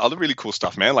 some other really cool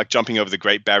stuff, man. Like jumping over the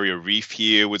Great Barrier Reef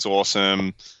here was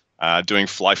awesome. Doing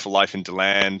Fly for Life in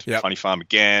DeLand, Funny Farm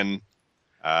again.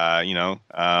 You know,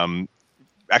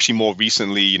 actually more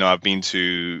recently, you know, I've been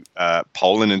to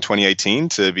Poland in 2018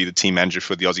 to be the team manager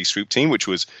for the Aussie swoop team, which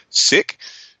was sick.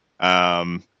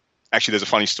 Actually, there's a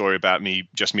funny story about me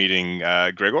just meeting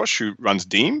Gregos, who runs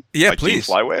Deem. Yeah, like please.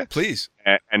 Deem Flyware. Please.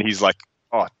 And he's like,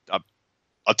 I'll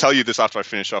tell you this after I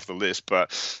finish off the list,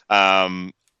 but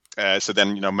so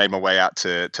then, you know, made my way out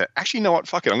to actually, you know what?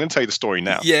 Fuck it. I'm going to tell you the story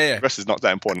now. Yeah. The rest is not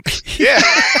that important. Yeah.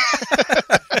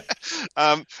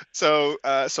 So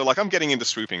like I'm getting into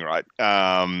swooping, right?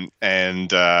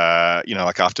 And you know,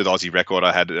 like after the Aussie record,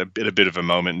 I had a bit of a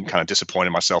moment and kind of disappointed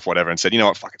myself, whatever, and said, you know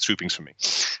what? Fuck it. Swooping's for me.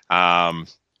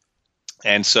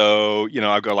 And so, you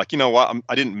know, I go like, you know what?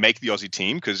 I didn't make the Aussie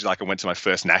team because like I went to my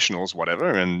first nationals, whatever,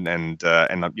 and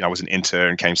you know, I was an inter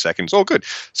and came second. It's all good.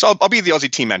 So I'll be the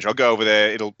Aussie team manager. I'll go over there.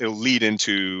 It'll lead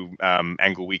into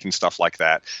Angle Week and stuff like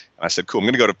that. And I said, cool. I'm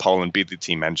going to go to Poland, be the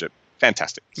team manager.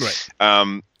 Fantastic. Right.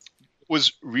 What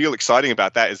was real exciting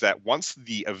about that is that once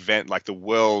the event, like the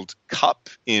World Cup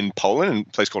in Poland, in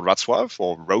a place called Wrocław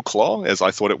or Wrocław, as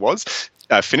I thought it was,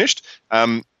 finished.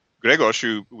 Gregos,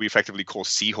 who we effectively call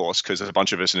Seahorse, because a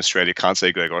bunch of us in Australia can't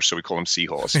say Gregos, so we call him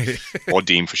Seahorse, or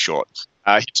Deem for short.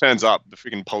 He turns up, the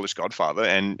freaking Polish godfather,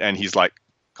 and he's like,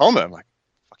 Colmer. I'm like,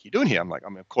 what are you doing here? I'm like, I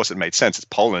mean, of course it made sense. It's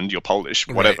Poland, you're Polish,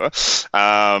 whatever.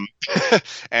 Right.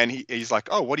 And he's like,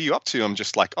 oh, what are you up to? I'm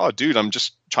just like, oh, dude, I'm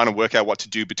just trying to work out what to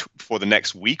do for the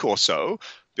next week or so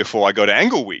before I go to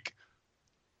Angle Week.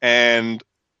 And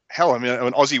hell, I mean,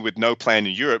 an Aussie with no plan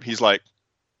in Europe, he's like,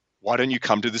 why don't you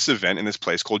come to this event in this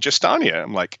place called Justania?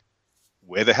 I'm like,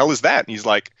 where the hell is that? And he's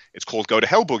like, it's called Go to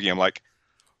Hell Boogie. I'm like,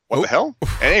 what the hell?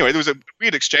 And anyway, there was a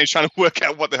weird exchange trying to work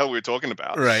out what the hell we were talking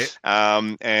about. Right.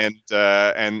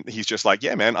 And he's just like,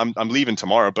 yeah, man, I'm leaving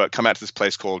tomorrow, but come out to this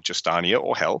place called Justania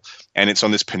or Hell. And it's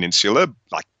on this peninsula,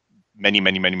 like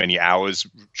many hours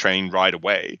train ride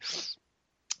away.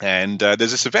 And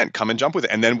there's this event, come and jump with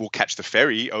it. And then we'll catch the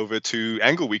ferry over to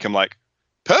Angle Week. I'm like,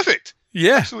 perfect.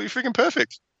 Yeah. Absolutely freaking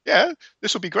perfect. Yeah,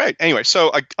 this will be great. Anyway,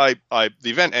 so the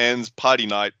event ends, party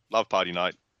night, love party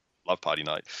night.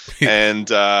 And,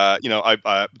 you know,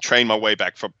 I trained my way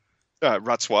back from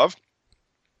Wrocław,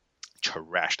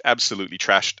 absolutely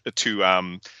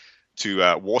trashed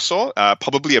to Warsaw.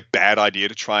 Probably a bad idea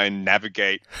to try and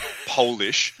navigate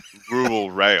Polish rural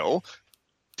rail,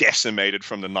 decimated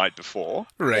from the night before,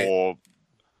 right, or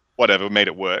whatever, made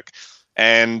it work.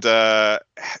 And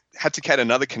had to get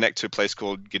another connect to a place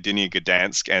called Gdynia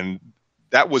Gdansk, and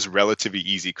that was relatively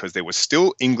easy because there was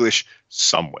still English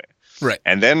somewhere. Right.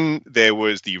 And then there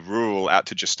was the rural out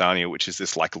to Justania, which is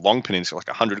this like long peninsula, like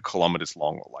 100 kilometers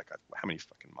long, or like how many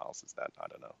fucking miles is that? I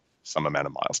don't know. Some amount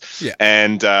of miles. Yeah.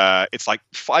 And it's like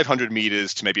 500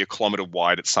 meters to maybe a kilometer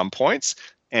wide at some points.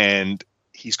 And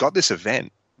he's got this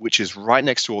event, which is right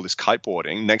next to all this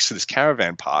kiteboarding, next to this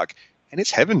caravan park. And it's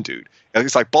heaven, dude. And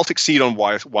it's like Baltic Sea on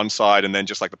one side and then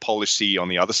just like the Polish Sea on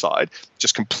the other side,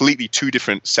 just completely two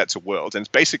different sets of worlds. And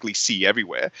it's basically sea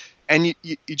everywhere. And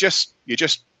you just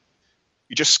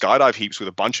skydive heaps with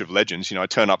a bunch of legends. You know, I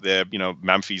turn up there, you know,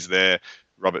 Mamfi's there,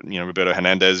 Roberto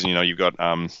Hernandez, you know, you've got,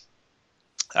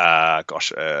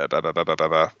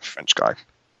 French guy.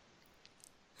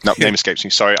 No, name escapes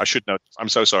me. Sorry, I should know. I'm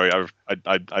so sorry.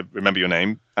 I remember your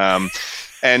name.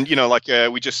 And you know, like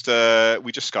we just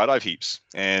skydive heaps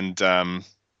and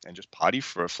just party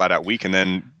for a flat out week, and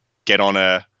then get on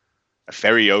a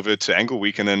ferry over to Angle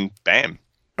Week, and then bam.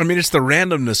 I mean, it's the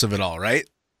randomness of it all, right?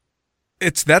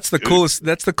 That's the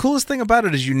coolest thing about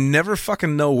it is you never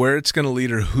fucking know where it's going to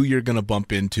lead or who you're going to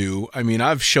bump into. I mean,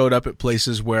 I've showed up at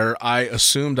places where I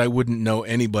assumed I wouldn't know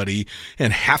anybody,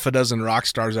 and half a dozen rock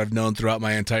stars I've known throughout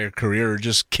my entire career are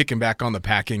just kicking back on the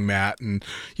packing mat, and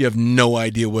you have no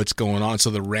idea what's going on.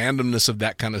 So the randomness of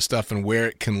that kind of stuff and where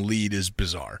it can lead is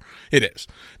bizarre. It is.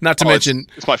 Not to mention...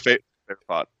 It's my favorite favorite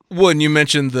part. Well, and you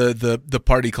mentioned the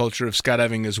party culture of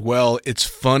skydiving as well. It's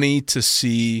funny to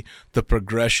see the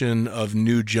progression of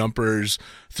new jumpers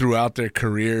throughout their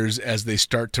careers as they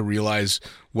start to realize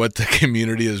what the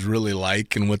community is really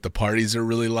like and what the parties are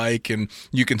really like. And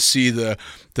you can see the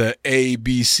A,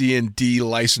 B, C, and D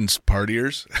licensed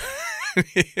partiers.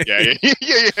 Yeah.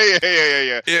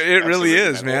 It really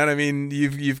is, man. I mean,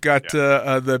 you've got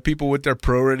the people with their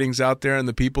pro ratings out there and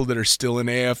the people that are still in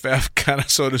AFF, kind of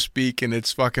so to speak, and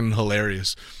it's fucking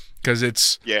hilarious because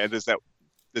it's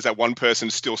there's that one person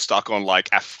still stuck on like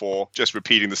F4, just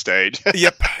repeating the stage.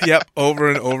 Yep, over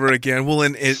and over again. Well,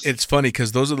 and it's funny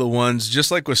because those are the ones,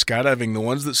 just like with skydiving, the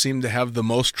ones that seem to have the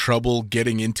most trouble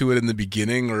getting into it in the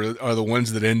beginning are the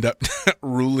ones that end up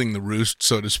ruling the roost,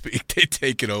 so to speak. They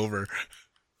take it over.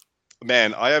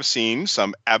 Man, I have seen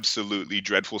some absolutely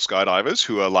dreadful skydivers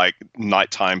who are like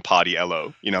nighttime party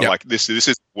LO. You know, like this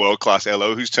is world-class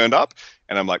LO who's turned up,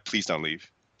 and I'm like, please don't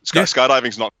leave.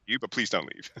 Skydiving's not for you, but please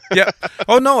don't leave. Yeah.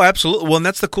 Oh, no, absolutely. Well, and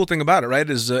that's the cool thing about it, right,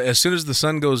 is as soon as the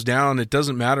sun goes down, it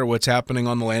doesn't matter what's happening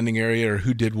on the landing area or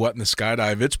who did what in the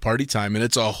skydive. It's party time, and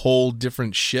it's a whole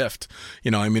different shift.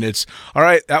 You know, I mean, it's, all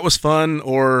right, that was fun,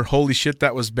 or holy shit,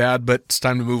 that was bad, but it's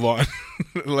time to move on.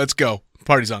 Let's go.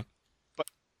 Party's on.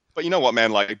 But you know what,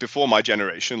 man? Like, before my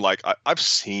generation, like, I've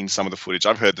seen some of the footage.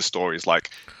 I've heard the stories.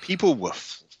 Like, people were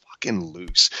fucking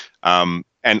loose. And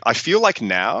I feel like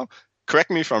now,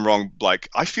 correct me if I'm wrong, like,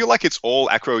 I feel like it's all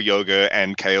acro yoga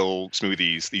and kale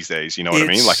smoothies these days. You know what I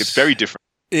mean? Like, it's very different.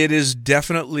 It is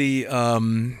definitely...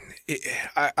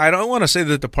 I don't want to say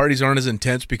that the parties aren't as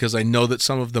intense because I know that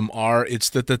some of them are. It's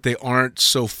that they aren't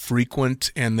so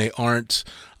frequent and they aren't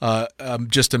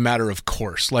just a matter of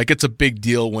course. Like, it's a big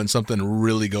deal when something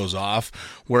really goes off.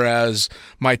 Whereas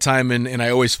my time and I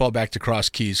always fall back to Cross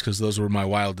Keys because those were my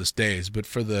wildest days. But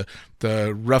for the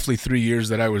roughly 3 years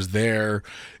that I was there,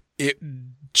 it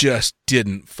just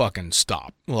didn't fucking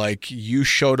stop. Like, you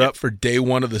showed up for day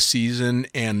one of the season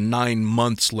and 9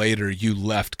 months later you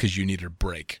left because you needed a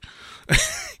break.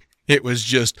 It was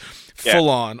just full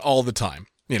on all the time.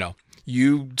 You know,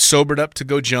 you sobered up to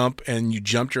go jump and you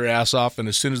jumped your ass off, and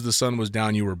as soon as the sun was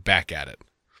down, you were back at it.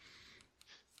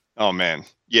 Oh man.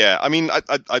 Yeah, I mean,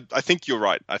 I think you're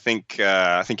right. I think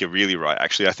you're really right.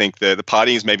 Actually, I think the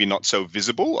partying is maybe not so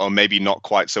visible, or maybe not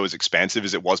quite so as expansive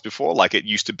as it was before. Like, it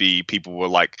used to be, people were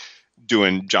like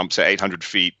doing jumps at 800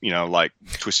 feet, you know, like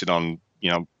twisted on, you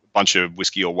know, a bunch of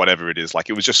whiskey or whatever it is. Like,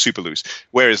 it was just super loose.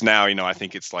 Whereas now, you know, I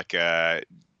think it's like,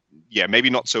 maybe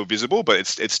not so visible, but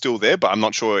it's still there. But I'm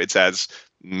not sure it's as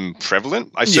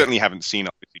prevalent. I certainly haven't seen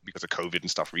it because of COVID and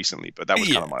stuff recently, but that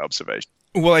was kind of my observation.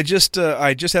 Well, I just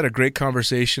had a great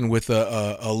conversation with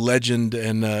a legend,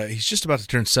 and he's just about to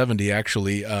turn 70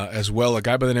 actually, as well. A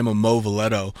guy by the name of Mo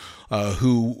Valetto,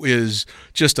 who is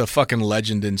just a fucking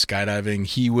legend in skydiving.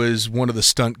 He was one of the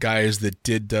stunt guys that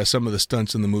did some of the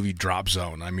stunts in the movie Drop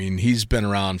Zone. I mean, he's been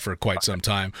around for quite some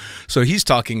time. So he's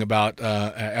talking about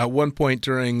at one point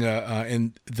during,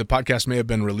 and the podcast may have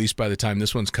been released by the time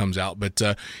this one comes out, but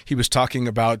he was talking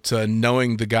about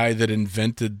knowing the guy that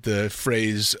invented the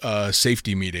phrase safety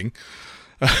meeting.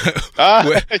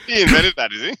 He invented that,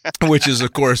 is he? Which is,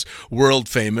 of course, world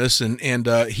famous, and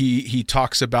he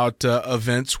talks about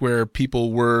events where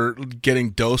people were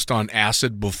getting dosed on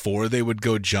acid before they would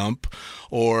go jump,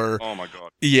 or oh my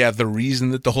god, the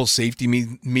reason that the whole safety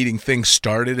meeting thing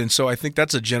started. And so I think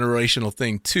that's a generational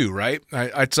thing too, right?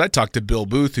 I talked to Bill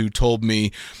Booth, who told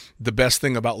me the best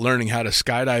thing about learning how to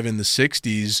skydive in the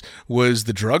 60s was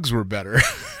the drugs were better.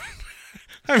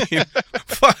 I mean,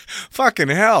 fucking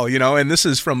hell, you know, and this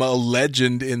is from a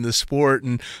legend in the sport.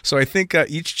 And so I think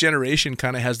each generation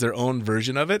kind of has their own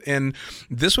version of it. And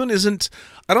this one isn't,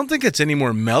 I don't think it's any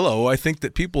more mellow. I think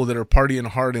that people that are partying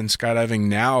hard in skydiving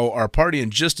now are partying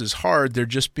just as hard. They're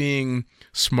just being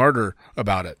smarter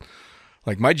about it.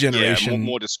 Like my generation.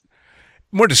 More discreet.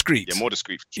 More discreet. Yeah, more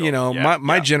discreet. For sure. You know,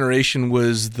 my generation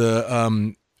was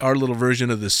the, our little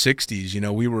version of the 60s. You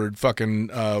know, we were fucking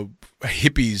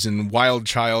hippies and wild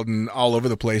child and all over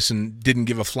the place and didn't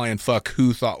give a flying fuck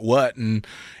who thought what. And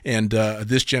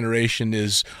this generation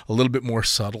is a little bit more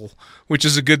subtle, which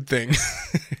is a good thing.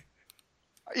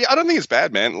 Yeah, I don't think it's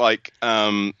bad, man. Like,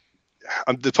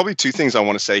 there's probably two things I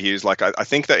want to say here. Is like, I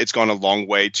think that it's gone a long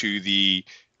way to the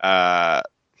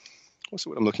what's the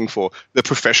word I'm looking for? The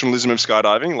professionalism of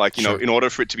skydiving. Like, you know, in order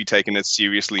for it to be taken as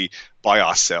seriously by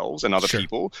ourselves and other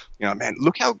people, you know, man,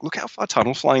 look how far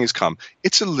tunnel flying has come.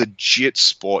 It's a legit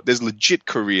sport. There's legit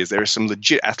careers. There are some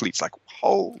legit athletes. Like,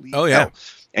 holy hell.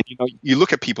 And, you know, you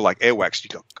look at people like Airwax, you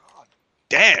go, God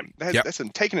damn, Yep. that's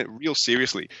taking it real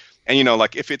seriously. And you know,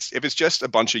 like if it's just a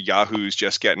bunch of yahoos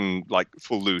just getting like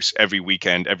full loose every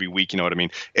weekend, every week, you know what I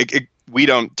mean? We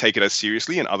don't take it as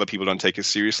seriously, and other people don't take it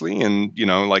seriously, and you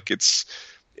know, like it's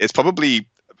probably.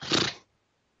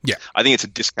 Yeah, I think it's a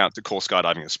discount to call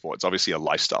skydiving a sport. It's obviously a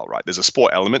lifestyle, right? There's a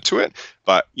sport element to it,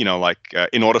 but you know, like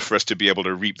in order for us to be able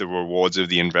to reap the rewards of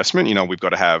the investment, you know, we've got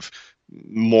to have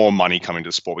more money coming to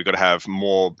the sport. We've got to have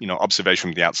more, you know, observation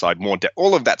from the outside, more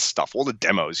all of that stuff, all the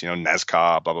demos, you know,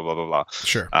 NASCAR, blah blah blah blah blah.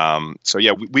 Sure. So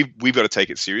yeah, we've got to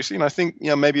take it seriously, and I think, you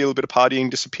know, maybe a little bit of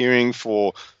partying, disappearing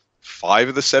for 5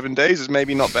 of the 7 days is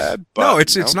maybe not bad. But, no,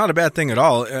 it's you know. it's not a bad thing at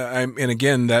all. And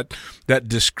again, that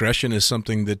discretion is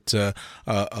something that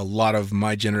a lot of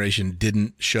my generation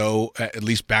didn't show, at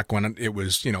least back when it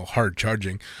was, you know, hard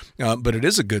charging. But it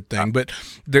is a good thing. But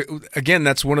again,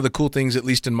 that's one of the cool things, at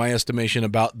least in my estimation,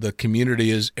 about the community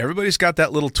is everybody's got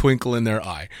that little twinkle in their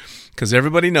eye. Because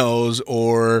everybody knows,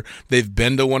 or they've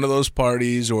been to one of those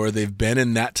parties, or they've been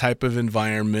in that type of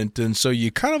environment, and so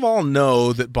you kind of all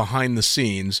know that behind the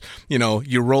scenes, you know,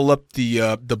 you roll up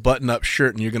the button-up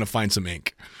shirt and you're going to find some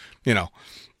ink, you know.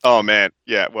 Oh man,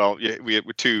 yeah. Well, yeah, we're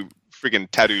two friggin'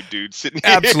 tattooed dudes sitting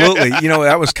here. Absolutely. You know,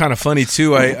 that was kind of funny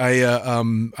too.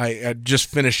 I just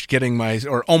finished getting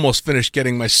almost finished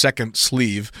getting my second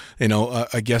sleeve. You know,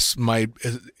 I guess my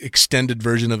extended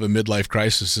version of a midlife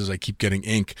crisis is I keep getting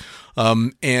ink.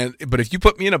 But if you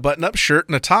put me in a button-up shirt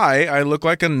and a tie, I look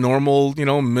like a normal, you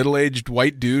know, middle-aged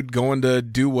white dude going to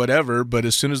do whatever. But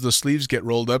as soon as the sleeves get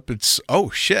rolled up, it's, oh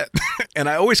shit. And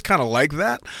I always kind of like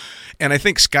that. And I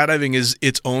think skydiving is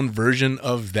its own version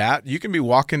of that. You can be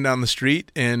walking down the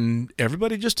street and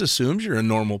everybody just assumes you're a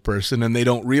normal person, and they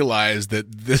don't realize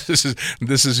that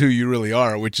this is who you really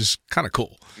are, which is kind of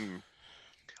cool.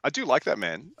 I do like that,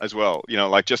 man, as well. You know,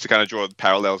 like just to kind of draw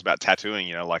parallels about tattooing,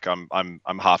 you know, like I'm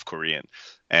half Korean,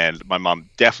 and my mom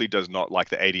definitely does not like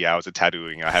the 80 hours of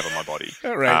tattooing I have on my body.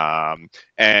 Right.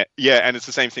 And yeah, and it's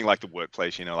the same thing like the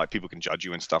workplace, you know, like people can judge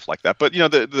you and stuff like that. But you know,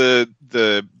 the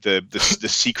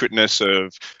secretness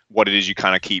of what it is you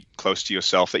kind of keep close to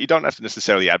yourself that you don't have to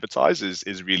necessarily advertise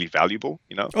is really valuable,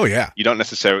 you know? Oh yeah. You are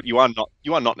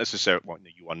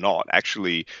not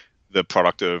actually the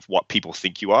product of what people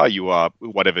think you are. You are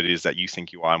whatever it is that you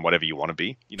think you are and whatever you want to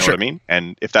be. You know Sure. what I mean?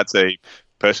 And if that's a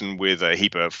person with a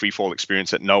heap of free fall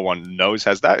experience that no one knows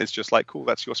has that, it's just like, cool,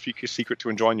 that's your secret to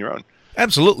enjoying your own.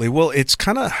 Absolutely. Well, it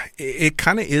kind of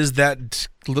is that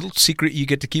little secret you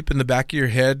get to keep in the back of your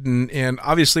head. And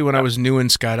obviously when I was new in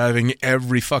skydiving,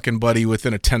 every fucking buddy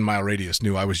within a 10-mile radius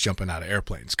knew I was jumping out of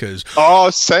airplanes. Because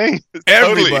Same.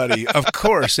 everybody, of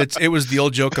course, it was the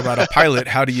old joke about a pilot.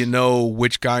 How do you know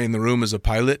which guy in the room is a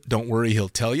pilot? Don't worry, he'll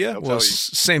tell you. He'll tell you.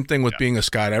 Same thing with being a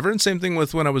skydiver, and same thing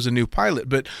with when I was a new pilot.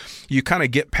 But you kind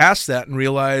of get past that and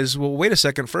realize, well, wait a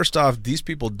second. First off, these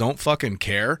people don't fucking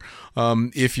care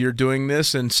if you're doing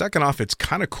this. And second off, it's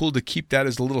kind of cool to keep that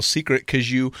as a little secret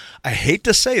because I hate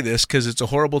to say this because it's a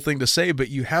horrible thing to say, but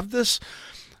you have this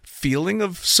feeling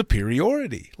of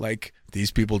superiority. Like,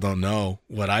 these people don't know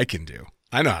what I can do.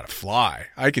 I know how to fly.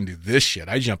 I can do this shit.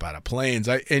 I jump out of planes.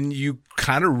 And you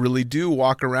kind of really do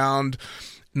walk around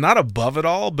not above it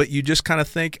all, but you just kind of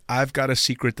think, I've got a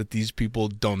secret that these people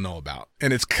don't know about.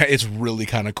 And it's really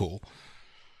kind of cool.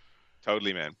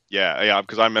 Totally, man. Yeah.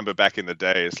 Because I remember back in the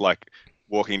day, it's like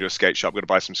walking into a skate shop, got to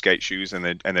buy some skate shoes, and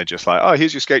they're just like, oh,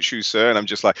 here's your skate shoes, sir. And I'm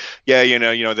just like, yeah, you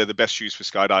know, they're the best shoes for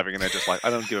skydiving. And they're just like, I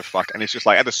don't give a fuck. And it's just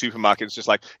like at the supermarket, it's just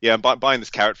like, yeah, I'm buying this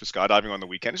carrot for skydiving on the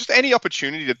weekend. It's just any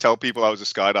opportunity to tell people I was a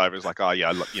skydiver is like, oh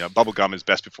yeah, you know, bubble gum is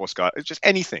best before sky. It's just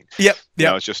anything. Yep. You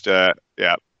know, it's just yeah.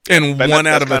 And But one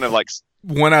that's out kind of like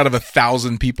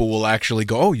 1,000 people will actually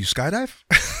go, oh, you skydive?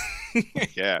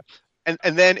 yeah.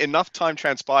 And then enough time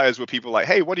transpires where people are like,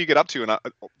 hey, what do you get up to? And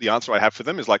the answer I have for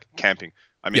them is like camping.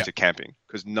 I'm into camping,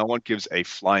 because no one gives a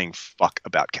flying fuck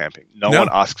about camping. No one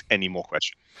asks any more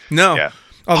questions. No. Yeah.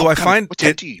 Although I find what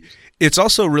tent do you use? it's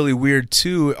also really weird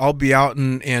too. I'll be out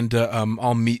and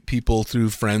I'll meet people through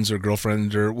friends or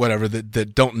girlfriends or whatever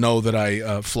that don't know that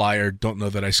I fly or don't know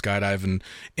that I skydive,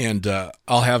 and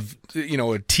I'll have, you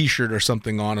know, a T-shirt or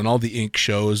something on, and all the ink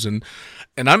shows, and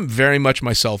I'm very much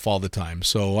myself all the time.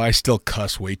 So I still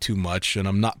cuss way too much, and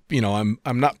I'm not, you know,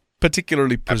 I'm not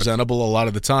particularly presentable a lot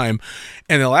of the time.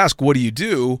 And they'll ask, what do you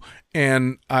do?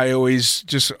 And I always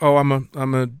just, oh, I'm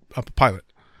a pilot.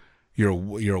 You're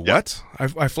a what?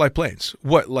 I fly planes.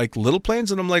 What, like little planes?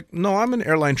 And I'm like, no, I'm an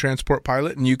airline transport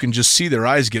pilot. And you can just see their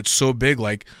eyes get so big,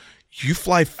 like, you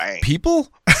fly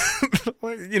people?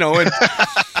 You know, and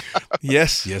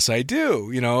yes, I do.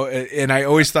 You know, and I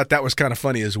always thought that was kind of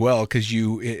funny as well, because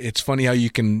it's funny how you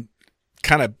can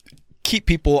kind of keep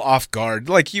people off guard,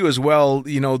 like you as well.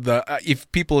 You know,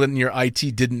 if people in your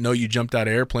IT didn't know you jumped out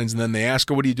of airplanes, and then they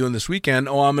ask, "Oh, what are you doing this weekend?"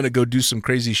 "Oh, I'm going to go do some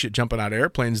crazy shit jumping out of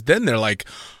airplanes." Then they're like,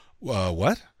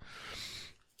 "What?"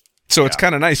 So it's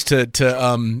kind of nice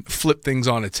to flip things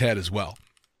on its head as well.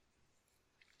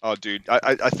 Oh, dude,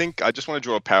 I think I just want to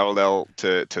draw a parallel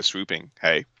to swooping.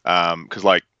 Hey, because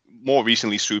like more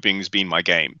recently, swooping's been my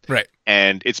game, right?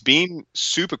 And it's been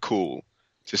super cool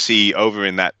to see over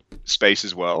in that space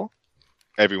as well.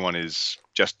 Everyone is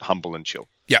just humble and chill.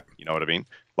 Yeah, you know what I mean.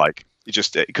 Like it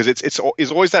just because it's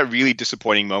always that really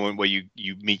disappointing moment where you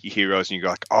meet your heroes and you go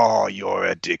like, "Oh, you're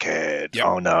a dickhead. Yep.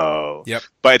 Oh no." Yep.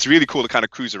 But it's really cool to kind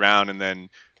of cruise around and then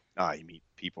you meet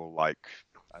people like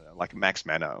I don't know, like Max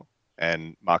Mano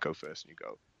and Marco first, and you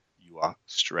go, "You are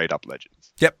straight up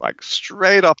legends." Yep. Like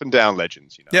straight up and down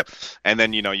legends. You know. Yep. And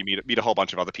then you meet a whole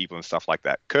bunch of other people and stuff like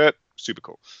that. Kurt, super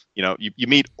cool. You know, you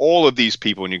meet all of these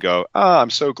people and you go, I'm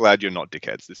so glad you're not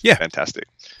dickheads. This is fantastic.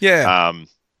 Yeah.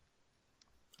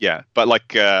 Yeah. But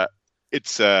like,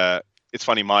 it's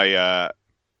funny. My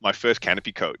first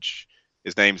canopy coach,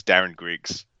 his name's Darren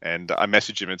Griggs, and I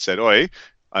messaged him and said, "Oi,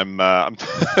 I'm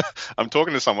I'm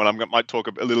talking to someone. Might talk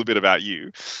a little bit about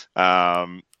you."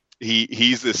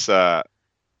 He's this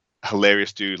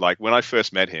hilarious dude. Like when I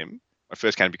first met him, my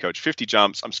first canopy coach, 50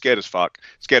 jumps. I'm scared as fuck,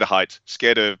 scared of heights,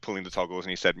 scared of pulling the toggles.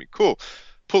 And he said to me, "Cool,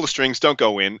 pull the strings, don't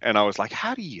go in." And I was like,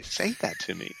 how do you say that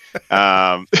to me?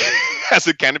 As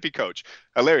a canopy coach,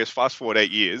 hilarious. Fast forward 8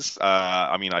 years.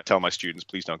 I mean, I tell my students,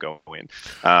 please don't go in.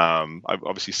 I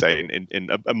obviously say in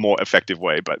a more effective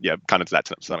way, but yeah, kind of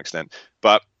to some extent.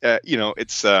 But, you know,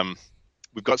 it's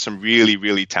we've got some really,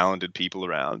 really talented people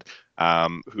around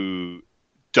who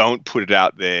don't put it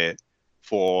out there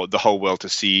for the whole world to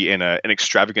see in an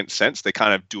extravagant sense. They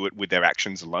kind of do it with their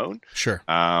actions alone. Sure.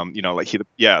 You know, like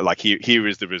here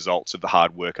is the results of the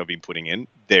hard work I've been putting in.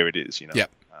 There it is. You know. Yeah.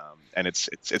 And it's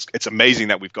amazing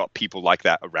that we've got people like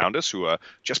that around us who are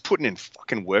just putting in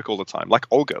fucking work all the time. Like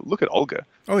Olga. Look at Olga.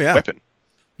 Oh yeah. Weapon.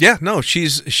 Yeah, no,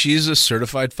 she's a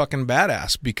certified fucking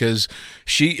badass because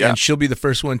and she'll be the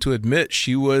first one to admit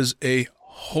she was a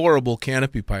horrible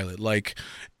canopy pilot. Like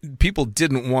people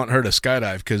didn't want her to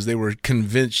skydive because they were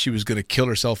convinced she was going to kill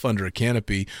herself under a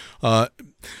canopy.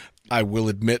 I will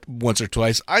admit once or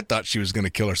twice I thought she was going to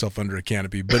kill herself under a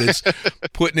canopy, but it's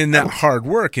putting in that hard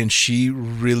work, and she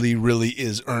really, really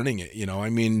is earning it. You know, I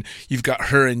mean, you've got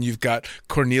her and you've got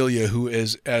Cornelia, who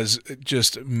is as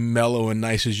just mellow and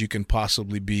nice as you can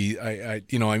possibly be. I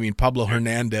mean, Pablo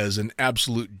Hernandez, an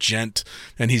absolute gent,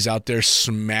 and he's out there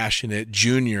smashing it.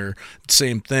 Junior,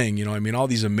 same thing. You know, I mean, all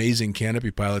these amazing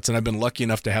canopy pilots, and I've been lucky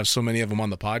enough to have so many of them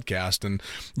on the podcast, and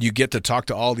you get to talk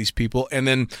to all these people, and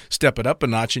then step it up a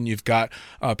notch, and you've got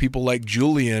people like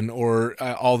Julian or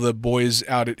all the boys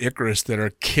out at Icarus that are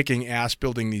kicking ass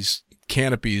building these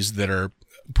canopies that are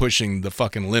pushing the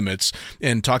fucking limits,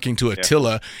 and talking to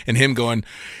Attila and him going,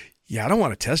 "Yeah, I don't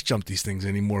want to test jump these things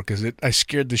anymore because I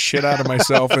scared the shit out of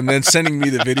myself," and then sending me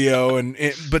the video,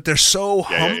 but they're so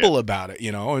humble about it,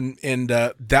 you know, and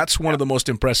that's one of the most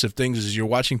impressive things is you're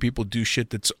watching people do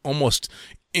shit that's almost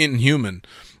inhuman,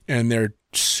 and they're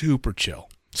super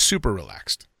chill, super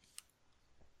relaxed.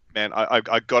 Man,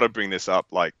 I got to bring this up.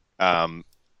 Like,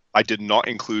 I did not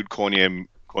include Cornelia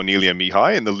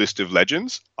Mihai in the list of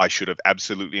legends. I should have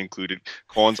absolutely included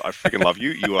Corns. I freaking love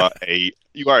you.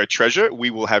 You are a treasure. We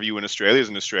will have you in Australia as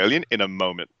an Australian in a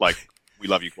moment. Like, we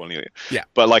love you, Cornelia. Yeah.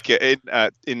 But like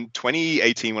in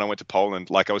 2018, when I went to Poland,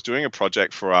 like I was doing a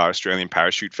project for our Australian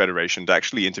Parachute Federation to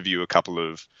actually interview a couple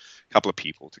of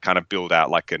people to kind of build out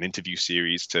like an interview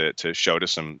series to show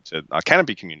to our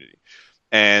canopy community,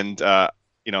 and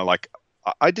you know, like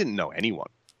I didn't know anyone.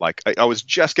 Like I was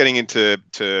just getting into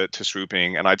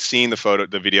swooping, and I'd seen the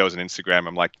videos on Instagram.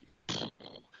 I'm like,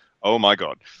 oh my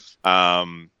god.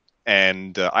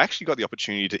 And I actually got the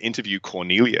opportunity to interview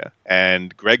Cornelia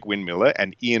and Greg Windmiller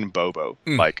and Ian Bobo.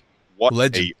 Like what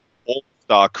legend. A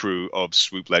all-star crew of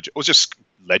swoop legends, or just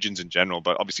legends in general,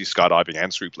 but obviously skydiving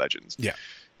and swoop legends. Yeah.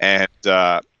 And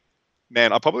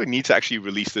man, I probably need to actually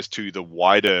release this to the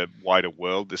wider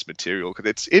world, this material,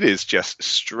 because it is just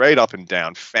straight up and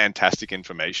down fantastic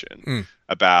information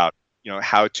about, you know,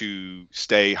 how to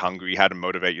stay hungry, how to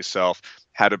motivate yourself,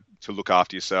 how to look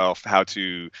after yourself, how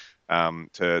to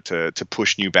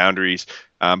push new boundaries.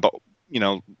 But, you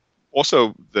know,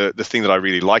 also the thing that I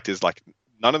really liked is like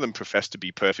none of them profess to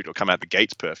be perfect or come out the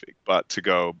gates perfect, but to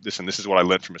go, listen, this is what I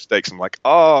learned from mistakes. I'm like,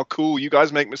 oh, cool, you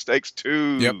guys make mistakes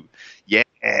too. Yep. Yeah.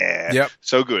 Yep.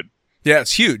 So good. Yeah,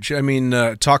 it's huge. I mean,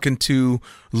 talking to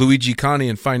Luigi Conti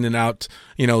and finding out,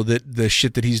 that the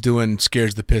shit that he's doing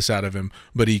scares the piss out of him,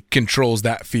 but he controls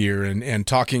that fear. And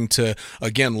talking to,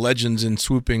 again, legends in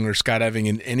swooping or skydiving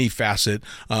in any facet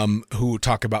who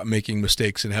talk about making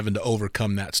mistakes and having to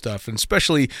overcome that stuff. And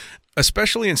especially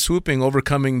in swooping,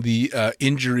 overcoming the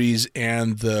injuries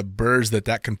and the burrs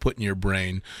that can put in your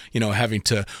brain, having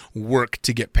to work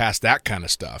to get past that kind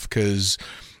of stuff. Because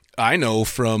I know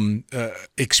from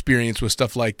experience with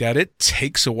stuff like that, it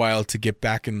takes a while to get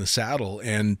back in the saddle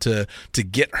and to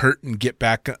get hurt and get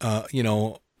back,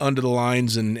 under the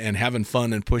lines and having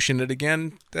fun and pushing it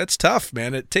again. That's tough,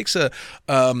 man. It takes a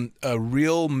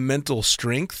real mental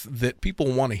strength that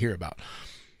people want to hear about.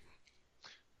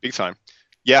 Big time.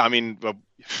 Yeah, I mean,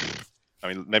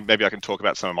 maybe I can talk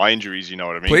about some of my injuries. You know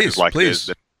what I mean? Please.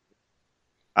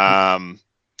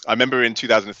 I remember in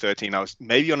 2013, I was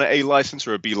maybe on an A license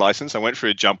or a B license. I went for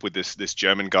a jump with this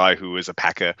German guy who was a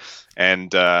packer,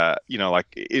 and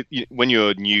when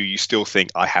you're new, you still think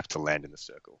I have to land in the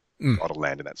circle. Got to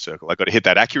land in that circle. I got to hit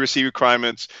that accuracy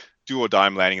requirements. Do or die,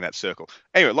 I'm landing in that circle.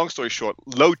 Anyway, long story short,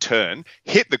 low turn,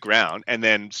 hit the ground, and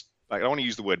then I don't want to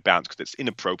use the word bounce because it's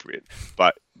inappropriate,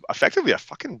 but effectively I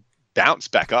fucking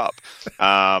bounced back up,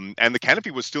 and the canopy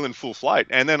was still in full flight,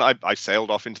 and then I sailed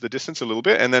off into the distance a little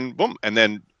bit, and then boom, and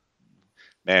then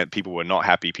man, people were not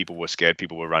happy, people were scared,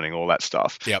 people were running, all that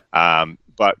stuff. Yep.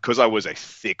 But because I was a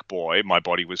thick boy, my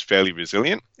body was fairly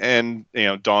resilient, and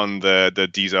Don, the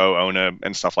Dizo owner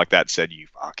and stuff like that, said, "You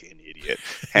fucking idiot!"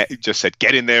 Just said,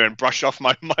 "Get in there and brush off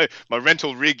my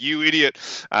rental rig, you idiot."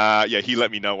 He let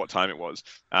me know what time it was.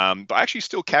 But I actually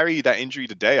still carry that injury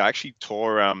today. I actually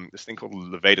tore this thing called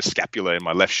levator scapula in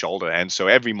my left shoulder, and so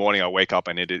every morning I wake up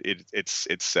and it's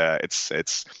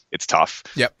tough.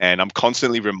 Yep. And I'm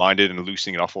constantly reminded and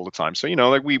loosening it off all the time. So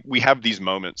we have these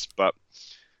moments, but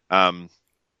I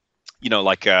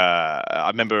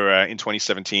remember in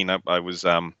 2017 I was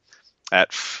at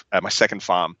my second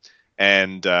farm,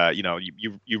 and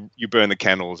you burn the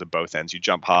candles at both ends. You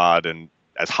jump hard and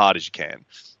as hard as you can.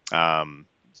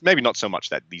 Maybe not so much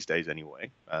that these days anyway,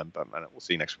 but we'll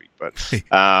see next week. But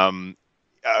I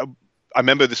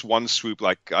remember this one swoop,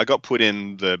 like I got put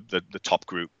in the top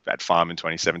group at farm in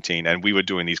 2017, and we were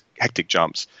doing these hectic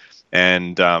jumps,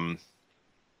 and we're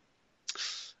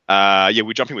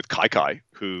jumping with Kai Kai,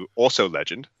 who also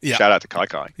legend. Yeah. Shout out to Kai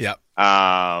Kai. Yeah.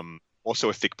 Also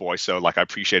a thick boy, so like I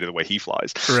appreciated the way he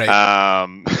flies. Right. I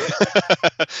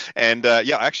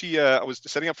was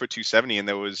setting up for a 270, and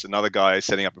there was another guy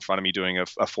setting up in front of me doing a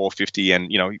 450,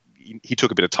 and he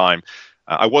took a bit of time.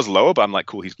 I was lower, but I'm like,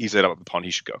 cool, he's set up at the pond,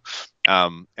 he should go.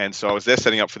 And so I was there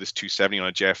setting up for this 270 on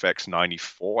a JFX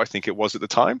 94, I think it was at the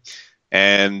time,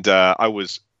 and I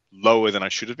was lower than I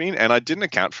should have been, and I didn't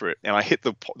account for it, and I hit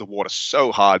the water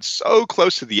so hard, so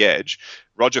close to the edge.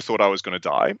 Roger thought I was going to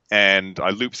die, and I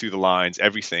looped through the lines,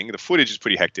 everything. The footage is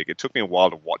pretty hectic. It took me a while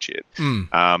to watch it.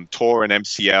 Tore an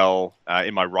MCL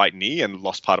in my right knee and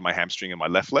lost part of my hamstring in my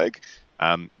left leg,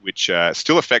 which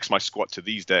still affects my squat to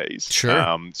these days.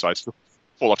 Sure. So I still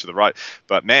fall off to the right,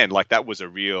 but man, like that was a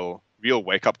real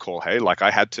wake up call. Hey, like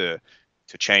I had to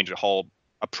change a whole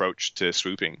approach to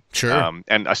swooping. Sure.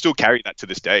 And I still carry that to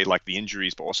this day, like the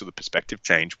injuries, but also the perspective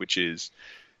change, which is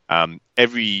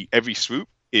every swoop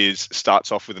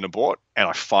starts off with an abort, and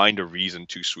I find a reason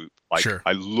to swoop. Like Sure.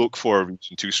 I look for a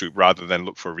reason to swoop rather than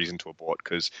look for a reason to abort,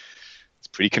 because it's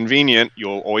pretty convenient.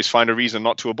 You'll always find a reason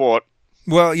not to abort.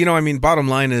 Well, bottom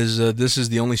line is this is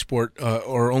the only sport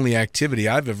or only activity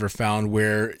I've ever found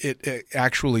where it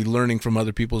actually learning from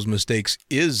other people's mistakes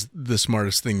is the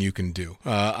smartest thing you can do.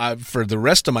 For the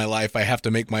rest of my life, I have to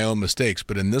make my own mistakes.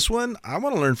 But in this one, I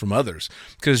want to learn from others,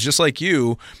 because just like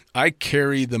you, I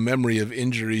carry the memory of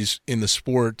injuries in the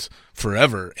sport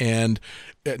forever. And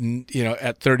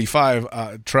at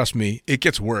 35, trust me, it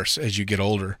gets worse as you get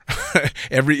older.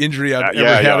 Every injury I've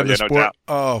ever had in the sport, doubt.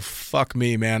 Oh, fuck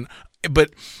me, man.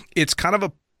 But it's kind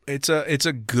of it's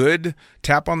a good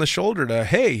tap on the shoulder to,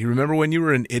 hey, you remember when you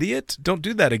were an idiot? Don't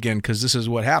do that again, because this is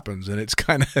what happens. And it's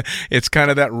kind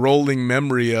of that rolling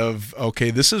memory of, okay,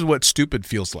 this is what stupid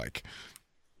feels like.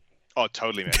 Oh,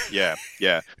 totally, man. Yeah,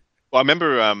 yeah. Well, I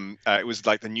remember it was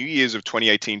like the New Year's of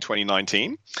 2018,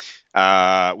 2019.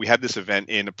 We had this event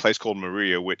in a place called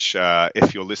Maria, which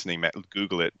if you're listening, Matt,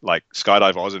 Google it, like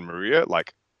Skydive Oz in Maria,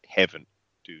 like heaven,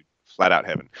 dude, flat out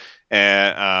heaven.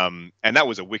 And that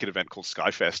was a wicked event called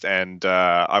Skyfest, and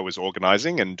I was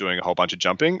organizing and doing a whole bunch of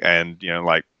jumping, and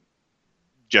like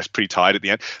just pretty tired at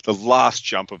the end. The last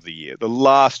jump of the year, the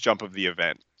last jump of the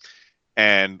event,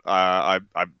 and I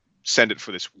send it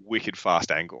for this wicked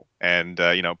fast angle, and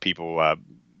people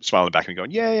smiling back and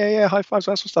going, yeah, high fives,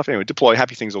 that sort of stuff. Anyway, deploy,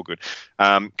 happy things, all good.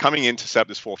 Coming in to set up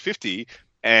this 450,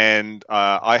 and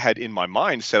I had in my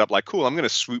mind set up like, cool, I'm going to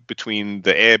swoop between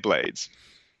the air blades,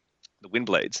 the wind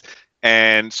blades.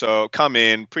 And so come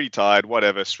in, pretty tired,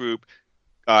 whatever, swoop,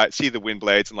 see the wind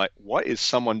blades, and like, what is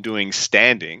someone doing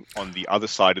standing on the other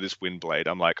side of this wind blade?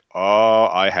 I'm like, oh,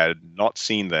 I had not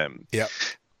seen them. Yeah.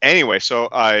 Anyway, so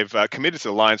I've committed to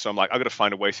the line, so I'm like, I've got to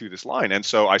find a way through this line. And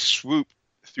so I swoop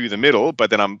through the middle, but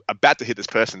then I'm about to hit this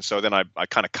person, so then I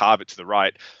kind of carve it to the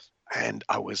right, and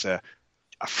I was a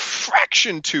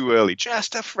fraction too early,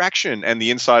 just a fraction, and the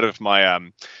inside of my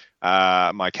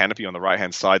my canopy on the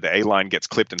right-hand side, the A-line gets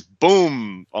clipped, and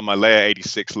boom, on my layer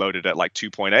 86 loaded at like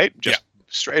 2.8, just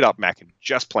straight up macking,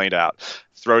 just planed out,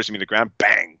 throws me to the ground,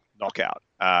 bang, knockout,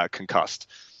 concussed.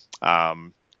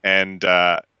 And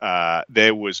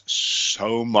there was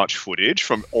so much footage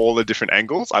from all the different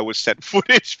angles. I was sent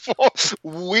footage for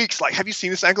weeks. Like, have you seen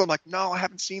this angle? I'm like, no, I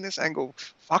haven't seen this angle.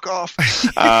 Fuck off.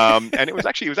 And it was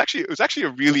actually a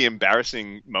really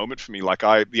embarrassing moment for me. Like,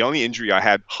 the only injury I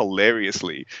had,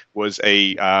 hilariously, was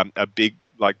a big,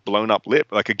 like, blown up lip.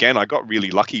 Like, again, I got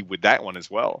really lucky with that one as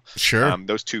well. Sure.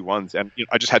 Those two ones. And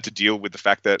I just had to deal with the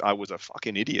fact that I was a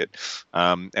fucking idiot,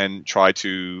 and try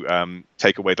to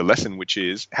take away the lesson, which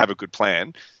is have a good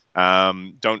plan.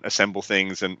 Don't assemble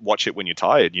things and watch it when you're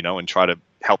tired, and try to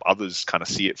help others kind of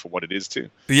see it for what it is too.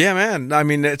 Yeah, man. I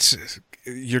mean,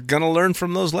 you're going to learn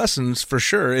from those lessons for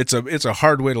sure. It's a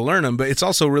hard way to learn them, but it's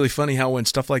also really funny how when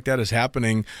stuff like that is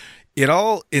happening, it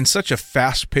all, in such a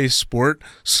fast-paced sport,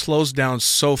 slows down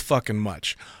so fucking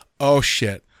much. Oh,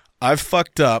 shit. I've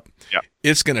fucked up. Yeah.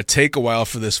 It's going to take a while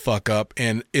for this fuck up,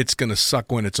 and it's going to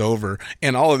suck when it's over.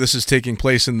 And all of this is taking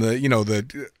place in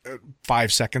the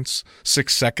 5 seconds,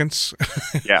 6 seconds.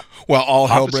 Yeah. While all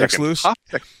hell breaks second. loose. Half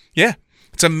a second. Yeah.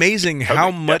 It's amazing Totally,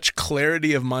 how much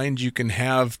clarity of mind you can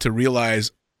have to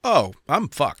realize, oh, I'm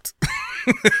fucked.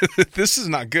 This is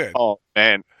not good. Oh,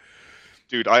 man.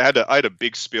 Dude, I had a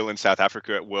big spill in South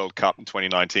Africa at World Cup in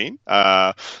 2019.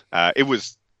 It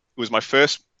was my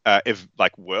first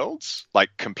Worlds, like,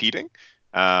 competing,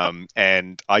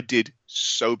 and I did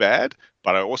so bad,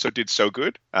 but I also did so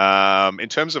good. In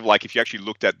terms of, like, if you actually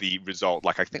looked at the result,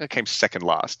 like, I think I came second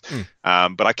last,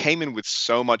 but I came in with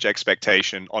so much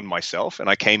expectation on myself, and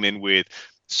I came in with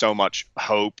so much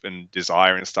hope and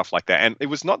desire and stuff like that. And it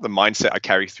was not the mindset I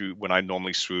carry through when I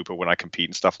normally swoop or when I compete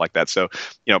and stuff like that. So,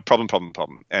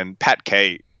 problem. And Pat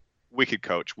K, wicked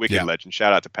coach, wicked legend.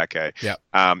 Shout out to Pat K. Yeah.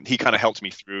 He kind of helped me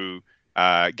through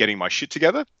getting my shit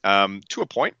together to a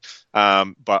point.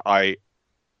 But I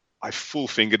full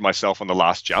fingered myself on the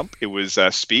last jump. It was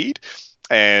speed.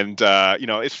 And,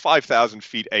 it's 5,000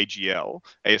 feet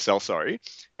ASL, sorry.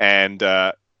 And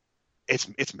it's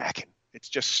macking. It's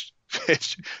just...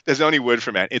 there's only word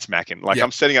for it, man. It's macking. Like,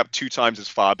 I'm setting up 2 times as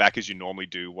far back as you normally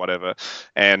do, whatever.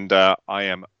 And I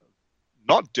am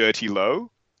not dirty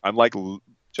low. I'm like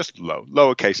just low,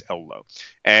 lowercase L low.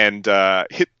 And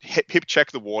hip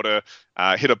check the water,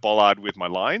 hit a bollard with my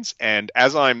lines. And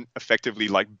as I'm effectively,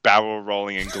 like, barrel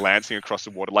rolling and glancing across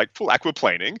the water, like full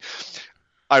aquaplaning,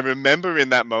 I remember in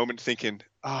that moment thinking,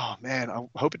 oh, man, I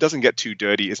hope it doesn't get too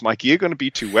dirty. Is my gear going to be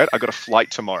too wet? I got a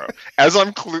flight tomorrow. As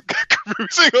I'm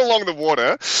cruising along the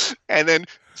water, and then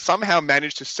somehow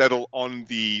managed to settle on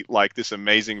this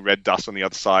amazing red dust on the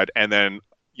other side. And then,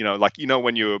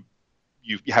 when you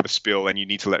have a spill and you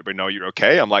need to let everybody know you're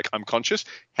okay. I'm conscious.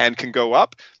 Hand can go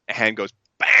up. A hand goes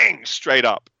bang straight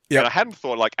up. Yep. And I hadn't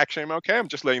thought, like, actually, I'm okay. I'm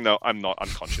just letting you know I'm not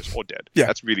unconscious or dead. Yeah.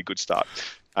 That's a really good start.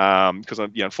 Because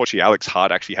unfortunately, Alex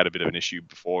Hart actually had a bit of an issue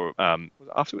before,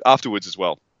 afterwards as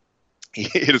well. He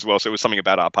hit as well, so it was something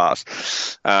about our pass.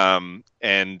 So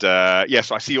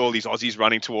I see all these Aussies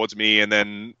running towards me, and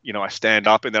then I stand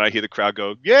up, and then I hear the crowd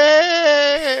go,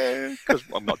 "Yeah!" Because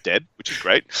I'm not dead, which is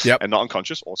great, and not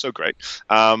unconscious, also great.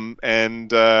 I'm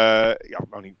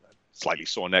only slightly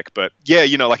sore neck, but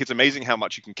it's amazing how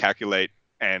much you can calculate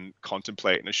and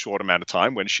contemplate in a short amount of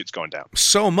time when shit's going down.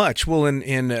 So much. Well, and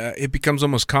it becomes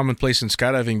almost commonplace in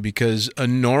skydiving because a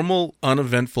normal,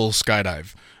 uneventful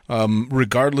skydive,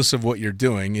 regardless of what you're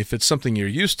doing, if it's something you're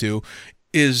used to,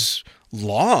 is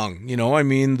long.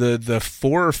 The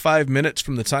 4 or 5 minutes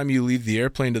from the time you leave the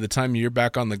airplane to the time you're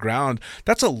back on the ground,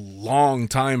 that's a long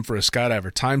time for a skydiver.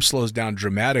 Time slows down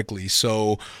dramatically.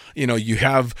 So, you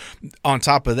have, on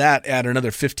top of that, add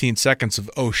another 15 seconds of,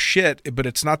 oh shit, but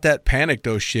it's not that panicked,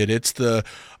 oh shit. It's the,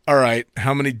 all right,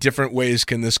 how many different ways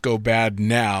can this go bad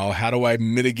now? How do I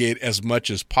mitigate as much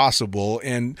as possible?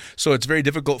 And so it's very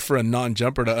difficult for a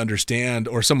non-jumper to understand,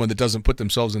 or someone that doesn't put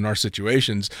themselves in our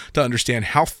situations to understand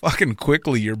how fucking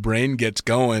quickly your brain gets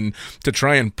going to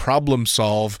try and problem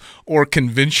solve or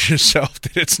convince yourself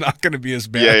that it's not going to be as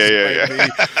bad as it might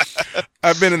be.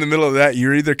 I've been in the middle of that.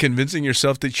 You're either convincing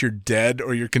yourself that you're dead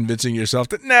or you're convincing yourself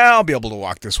that, I'll be able to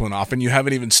walk this one off, and you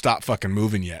haven't even stopped fucking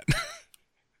moving yet.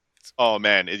 Oh,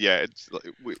 man.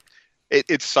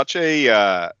 It's such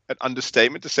an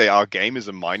understatement to say our game is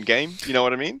a mind game. You know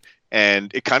what I mean?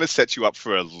 And it kind of sets you up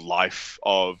for a life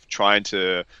of trying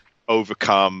to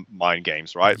overcome mind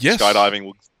games, right? Yes. Skydiving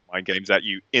will mind games at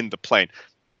you in the plane,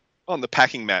 on the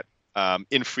packing mat,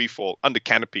 in free fall, under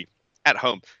canopy, at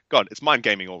home. God, it's mind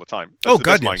gaming all the time. That's the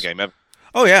best mind game ever.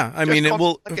 Oh, yeah. I mean, Just it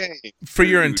will, constant for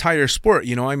your game. entire sport,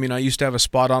 I mean, I used to have a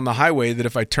spot on the highway that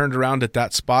if I turned around at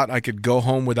that spot, I could go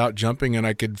home without jumping and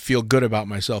I could feel good about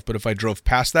myself. But if I drove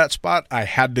past that spot, I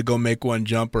had to go make one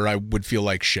jump or I would feel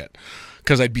like shit,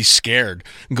 because I'd be scared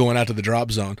going out to the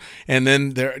drop zone. And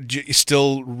then there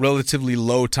still relatively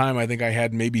low time. I think I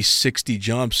had maybe 60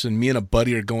 jumps, and me and a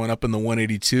buddy are going up in the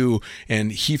 182,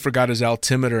 and he forgot his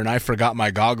altimeter and I forgot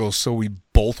my goggles, so we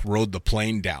both rode the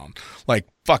plane down like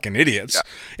fucking idiots. Yeah.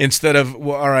 Instead of,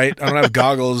 well, all right, I don't have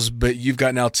goggles, but you've got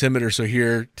an altimeter, so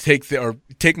here, take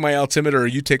my altimeter, or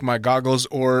you take my goggles,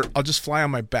 or I'll just fly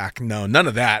on my back. No, none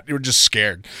of that. You were just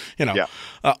scared,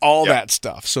 all that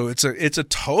stuff. So it's a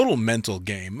total mental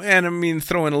game, and I mean,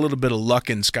 throw in a little bit of luck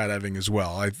in skydiving as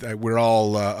well. We're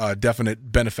all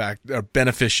definite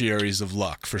beneficiaries of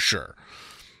luck for sure.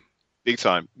 Big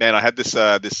time, man. I had this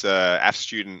AF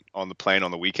student on the plane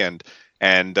on the weekend.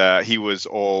 And he was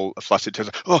all flustered.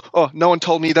 Oh, no one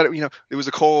told me that, there was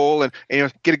a call and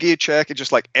get a gear check. And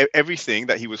just like everything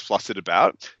that he was flustered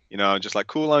about, just like,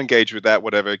 cool, I'll engage with that,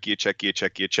 whatever, gear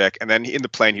check. And then in the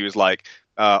plane, he was like,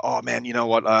 oh man, you know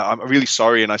what? I'm really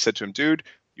sorry. And I said to him, dude,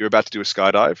 you're about to do a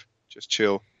skydive. Just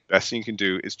chill. Best thing you can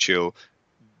do is chill.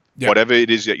 Yep. Whatever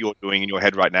it is that you're doing in your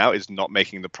head right now is not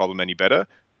making the problem any better.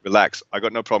 Relax. I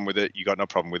got no problem with it. You got no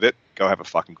problem with it. Go have a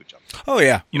fucking good jump. Oh,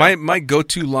 yeah. My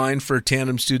go-to line for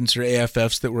tandem students or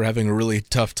AFFs that were having a really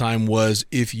tough time was,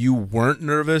 if you weren't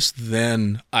nervous,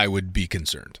 then I would be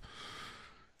concerned.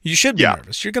 You should be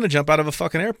nervous. You're going to jump out of a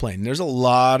fucking airplane. There's a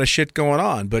lot of shit going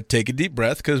on, but take a deep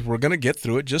breath, because we're going to get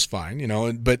through it just fine,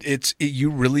 But you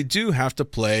really do have to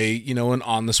play, an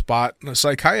on-the-spot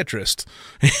psychiatrist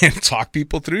and talk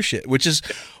people through shit, which is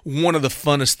one of the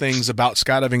funnest things about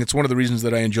skydiving. It's one of the reasons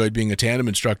that I enjoyed being a tandem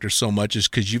instructor so much, is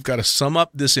because you've got to sum up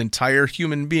this entire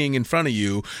human being in front of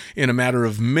you in a matter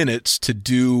of minutes to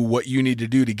do what you need to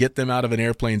do to get them out of an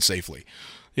airplane safely,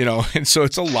 and so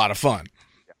it's a lot of fun.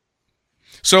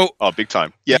 So, big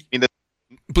time. Yeah, I mean,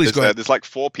 please go ahead. There's like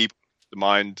 4 people in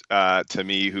mind to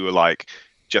me who are like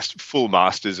just full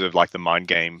masters of like the mind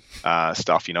game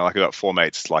stuff. Like I got 4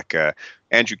 mates like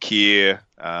Andrew Keir,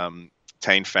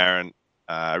 Tane Farron,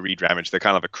 Reed Ramage. They're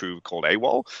kind of a crew called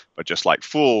AWOL, but just like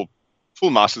full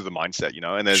masters of the mindset.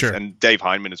 And there's and Dave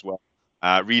Heineman as well.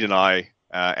 Reed and I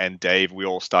and Dave, we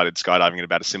all started skydiving at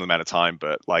about a similar amount of time,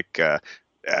 but like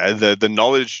the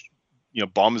knowledge,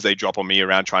 bombs they drop on me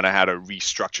around trying to how to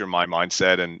restructure my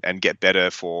mindset and get better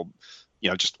for,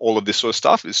 just all of this sort of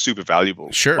stuff is super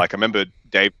valuable. Sure. Like I remember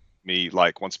Dave, me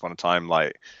like once upon a time,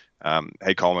 like,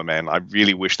 hey Colmer, man, I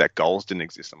really wish that goals didn't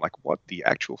exist. I'm like, what the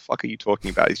actual fuck are you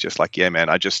talking about? He's just like, yeah, man,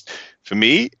 for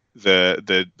me,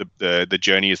 the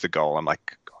journey is the goal. I'm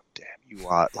like, God damn, you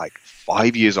are like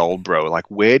 5 years old, bro.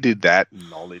 Like, where did that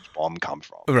knowledge bomb come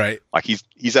from? Right. Like he's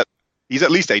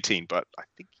at least 18, but I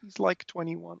think he's like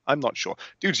 21. I'm not sure.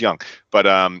 Dude's young, but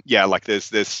like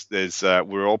there's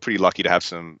we're all pretty lucky to have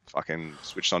some fucking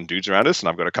switched on dudes around us, and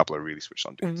I've got a couple of really switched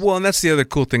on dudes. Well, and that's the other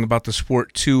cool thing about the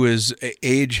sport too, is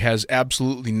age has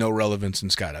absolutely no relevance in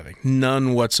skydiving,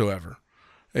 none whatsoever.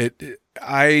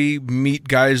 I meet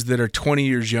guys that are 20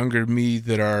 years younger than me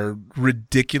that are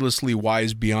ridiculously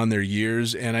wise beyond their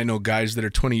years, and I know guys that are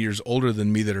 20 years older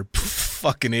than me that are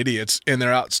fucking idiots, and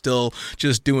they're out still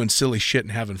just doing silly shit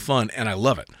and having fun, and I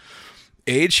love it.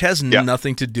 Age has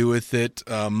nothing to do with it.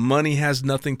 Money has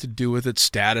nothing to do with it.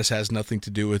 Status has nothing to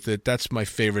do with it. That's my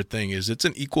favorite thing, is it's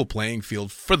an equal playing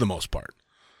field for the most part.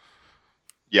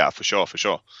 Yeah, for sure.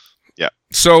 Yeah.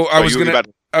 So I was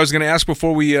gonna ask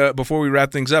before we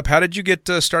wrap things up, how did you get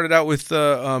started out with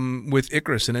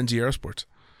Icarus and NZ Aerosports?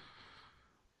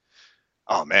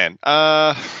 Oh man,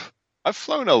 I've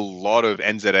flown a lot of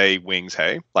NZA wings.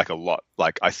 Hey, like a lot.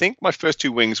 Like I think my first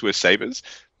 2 wings were Sabres,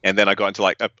 and then I got into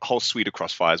like a whole suite of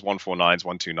Crossfires: 149s,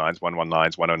 129s,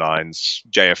 119s, 109s,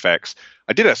 JFX.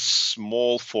 I did a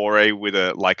small foray with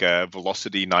a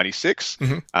Velocity 96,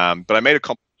 but I made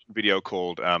a video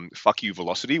called Fuck You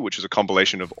Velocity, which is a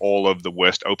compilation of all of the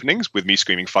worst openings with me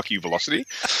screaming fuck you Velocity.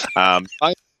 I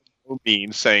no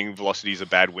means saying velocities are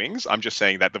bad wings. I'm just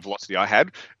saying that the velocity I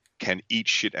had can eat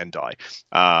shit and die.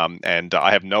 And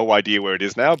I have no idea where it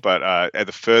is now, but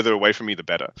the further away from me, the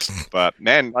better. But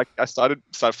man, like I started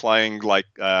flying like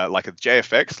a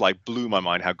JFX, like blew my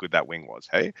mind how good that wing was.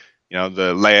 Hey, you know,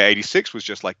 the Leia 86 was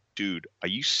just like, dude, are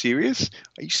you serious?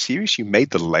 Are you serious? You made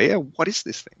the Leia? What is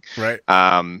this thing? Right.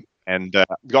 And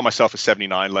got myself a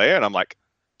 79 Leia, and I'm like,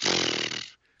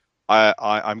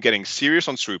 I'm getting serious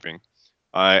on swooping.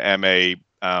 I am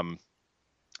I'm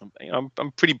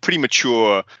pretty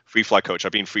mature free fly coach.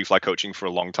 I've been free fly coaching for a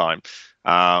long time,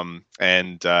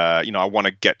 and I want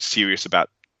to get serious about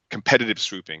competitive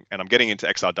swooping. And I'm getting into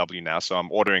XRW now, so I'm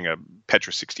ordering a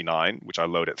Petra 69, which I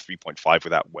load at 3.5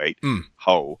 without weight.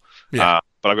 Yeah.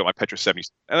 But I've got my Petra 70,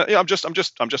 and I'm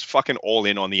just fucking all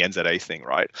in on the NZA thing,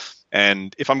 right?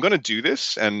 And if I'm going to do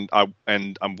this, and I'm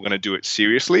going to do it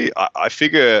seriously, I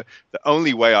figure the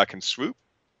only way I can swoop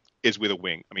is with a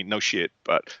wing. I mean, no shit,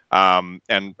 but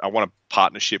and I want a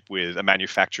partnership with a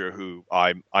manufacturer who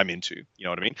I'm into. You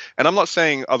know what I mean? And I'm not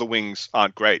saying other wings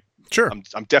aren't great. Sure.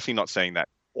 I'm definitely not saying that.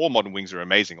 All modern wings are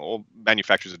amazing. All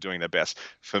manufacturers are doing their best.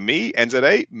 For me,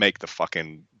 NZA make the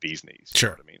fucking bee's knees.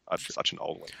 Sure. You know what I mean? I'm such an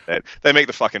old wing. They make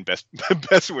the fucking best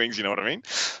wings. You know what I mean?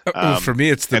 For me,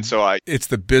 it's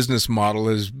the business model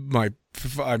is my.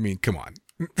 I mean, come on.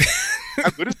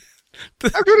 How good is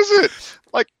it?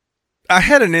 Like, I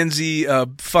had an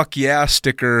NZ fuck yeah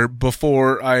sticker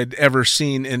before I'd ever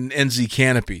seen an NZ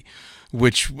canopy,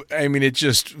 which, I mean, it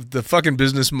just, the fucking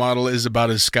business model is about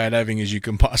as skydiving as you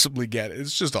can possibly get.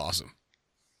 It's just awesome.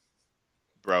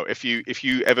 Bro, if you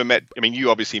ever met, I mean,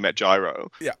 you obviously met Gyro,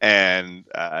 yeah, and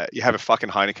you have a fucking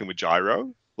Heineken with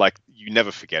Gyro, like, you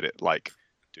never forget it. Like,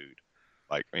 dude,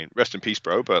 like, I mean, rest in peace,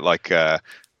 bro, but like,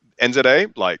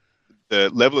 NZA, like, the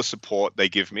level of support they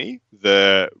give me,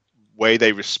 the way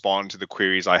they respond to the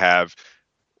queries I have,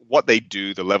 what they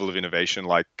do, the level of innovation,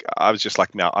 like, I was just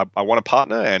like, now I want a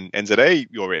partner, and NZA,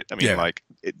 you're it. I mean, like,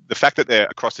 the fact that they're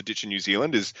across the ditch in New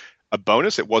Zealand is a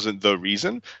bonus. It wasn't the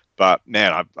reason, but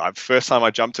man, I first time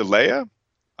I jumped to Leia,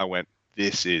 I went,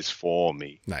 this is for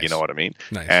me. Nice. You know what I mean?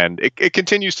 Nice. And it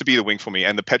continues to be the wing for me.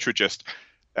 And the Petra just,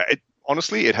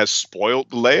 honestly, it has spoiled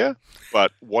the Leia,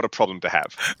 but what a problem to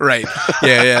have. Right.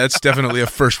 Yeah. It's definitely a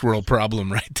first world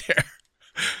problem right there.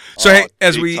 So hey,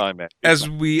 as we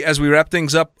wrap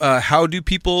things up, how do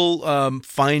people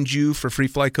find you for free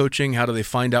fly coaching? How do they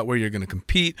find out where you're going to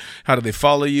compete? How do they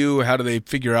follow you? How do they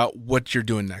figure out what you're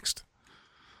doing next?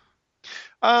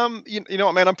 You know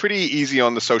what, man, I'm pretty easy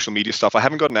on the social media stuff. I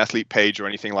haven't got an athlete page or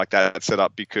anything like that set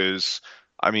up because,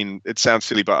 I mean, it sounds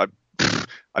silly, but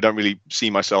I don't really see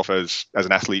myself as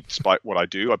an athlete despite what I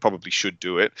do. I probably should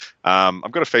do it.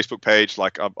 I've got a Facebook page.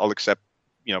 Like, I'll accept,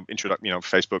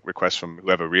 Facebook requests from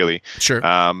whoever, really. Sure.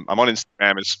 I'm on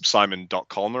Instagram as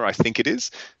Simon.Colmer, I think it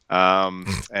is.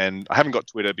 And I haven't got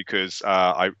Twitter because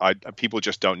people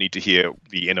just don't need to hear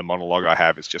the inner monologue I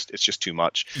have. It's just too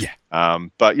much. Yeah.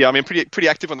 But yeah, I mean, pretty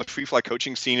active on the free fly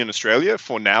coaching scene in Australia.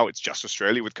 For now, it's just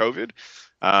Australia with COVID.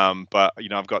 But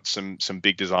I've got some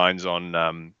big designs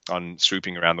on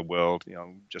swooping around the world.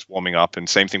 Just warming up, and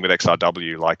same thing with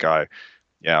XRW. Like, I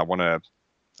want to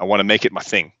make it my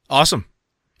thing. Awesome.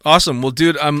 Well,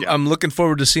 dude, I'm looking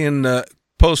forward to seeing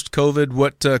post-COVID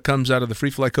what comes out of the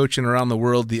free fly coaching around the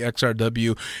world, the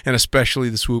XRW, and especially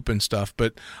the swoop and stuff.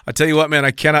 But I tell you what, man, I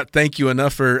cannot thank you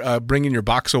enough for bringing your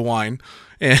box of wine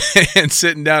and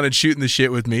sitting down and shooting the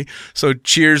shit with me. So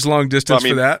cheers, long distance,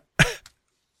 for that.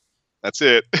 That's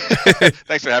it.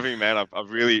 Thanks for having me, man.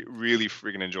 I've really, really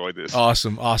freaking enjoyed this.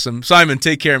 Awesome. Simon,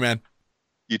 take care, man.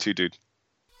 You too, dude.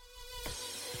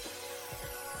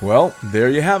 Well,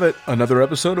 there you have it. Another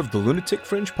episode of the Lunatic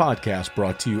Fringe podcast,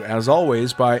 brought to you as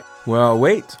always by, well,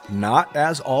 wait, not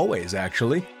as always,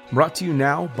 actually. Brought to you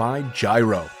now by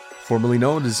Gyro. Formerly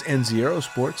known as NZ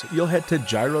Aerosports, you'll head to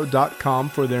gyro.com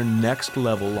for their next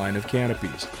level line of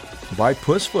canopies. By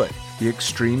Pussfoot, the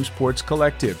Extreme Sports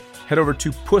Collective. Head over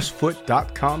to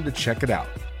pussfoot.com to check it out.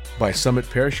 By Summit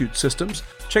Parachute Systems,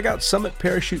 check out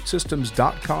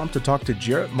summitparachutesystems.com to talk to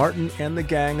Jarrett Martin and the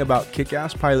gang about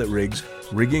kick-ass pilot rigs,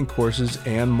 rigging courses,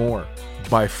 and more.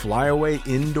 By Flyaway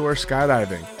Indoor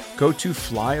Skydiving, go to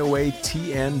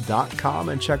flyawaytn.com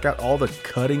and check out all the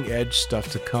cutting-edge stuff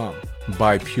to come.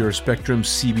 By Pure Spectrum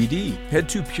CBD, head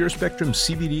to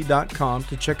purespectrumcbd.com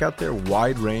to check out their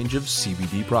wide range of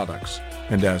CBD products.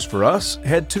 And as for us,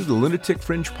 head to the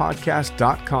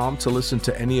lunaticfringepodcast.com to listen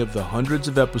to any of the hundreds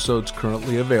of episodes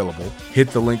currently available,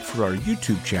 hit the link for our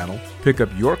YouTube channel, pick up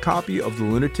your copy of the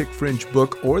Lunatic Fringe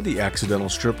book or The Accidental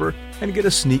Stripper, and get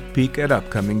a sneak peek at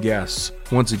upcoming guests.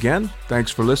 Once again,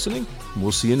 thanks for listening.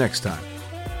 We'll see you next time.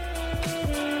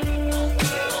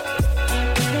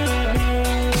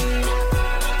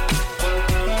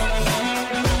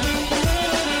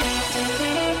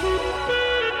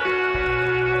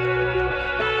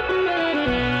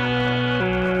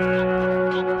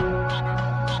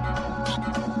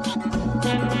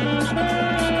 Fringe.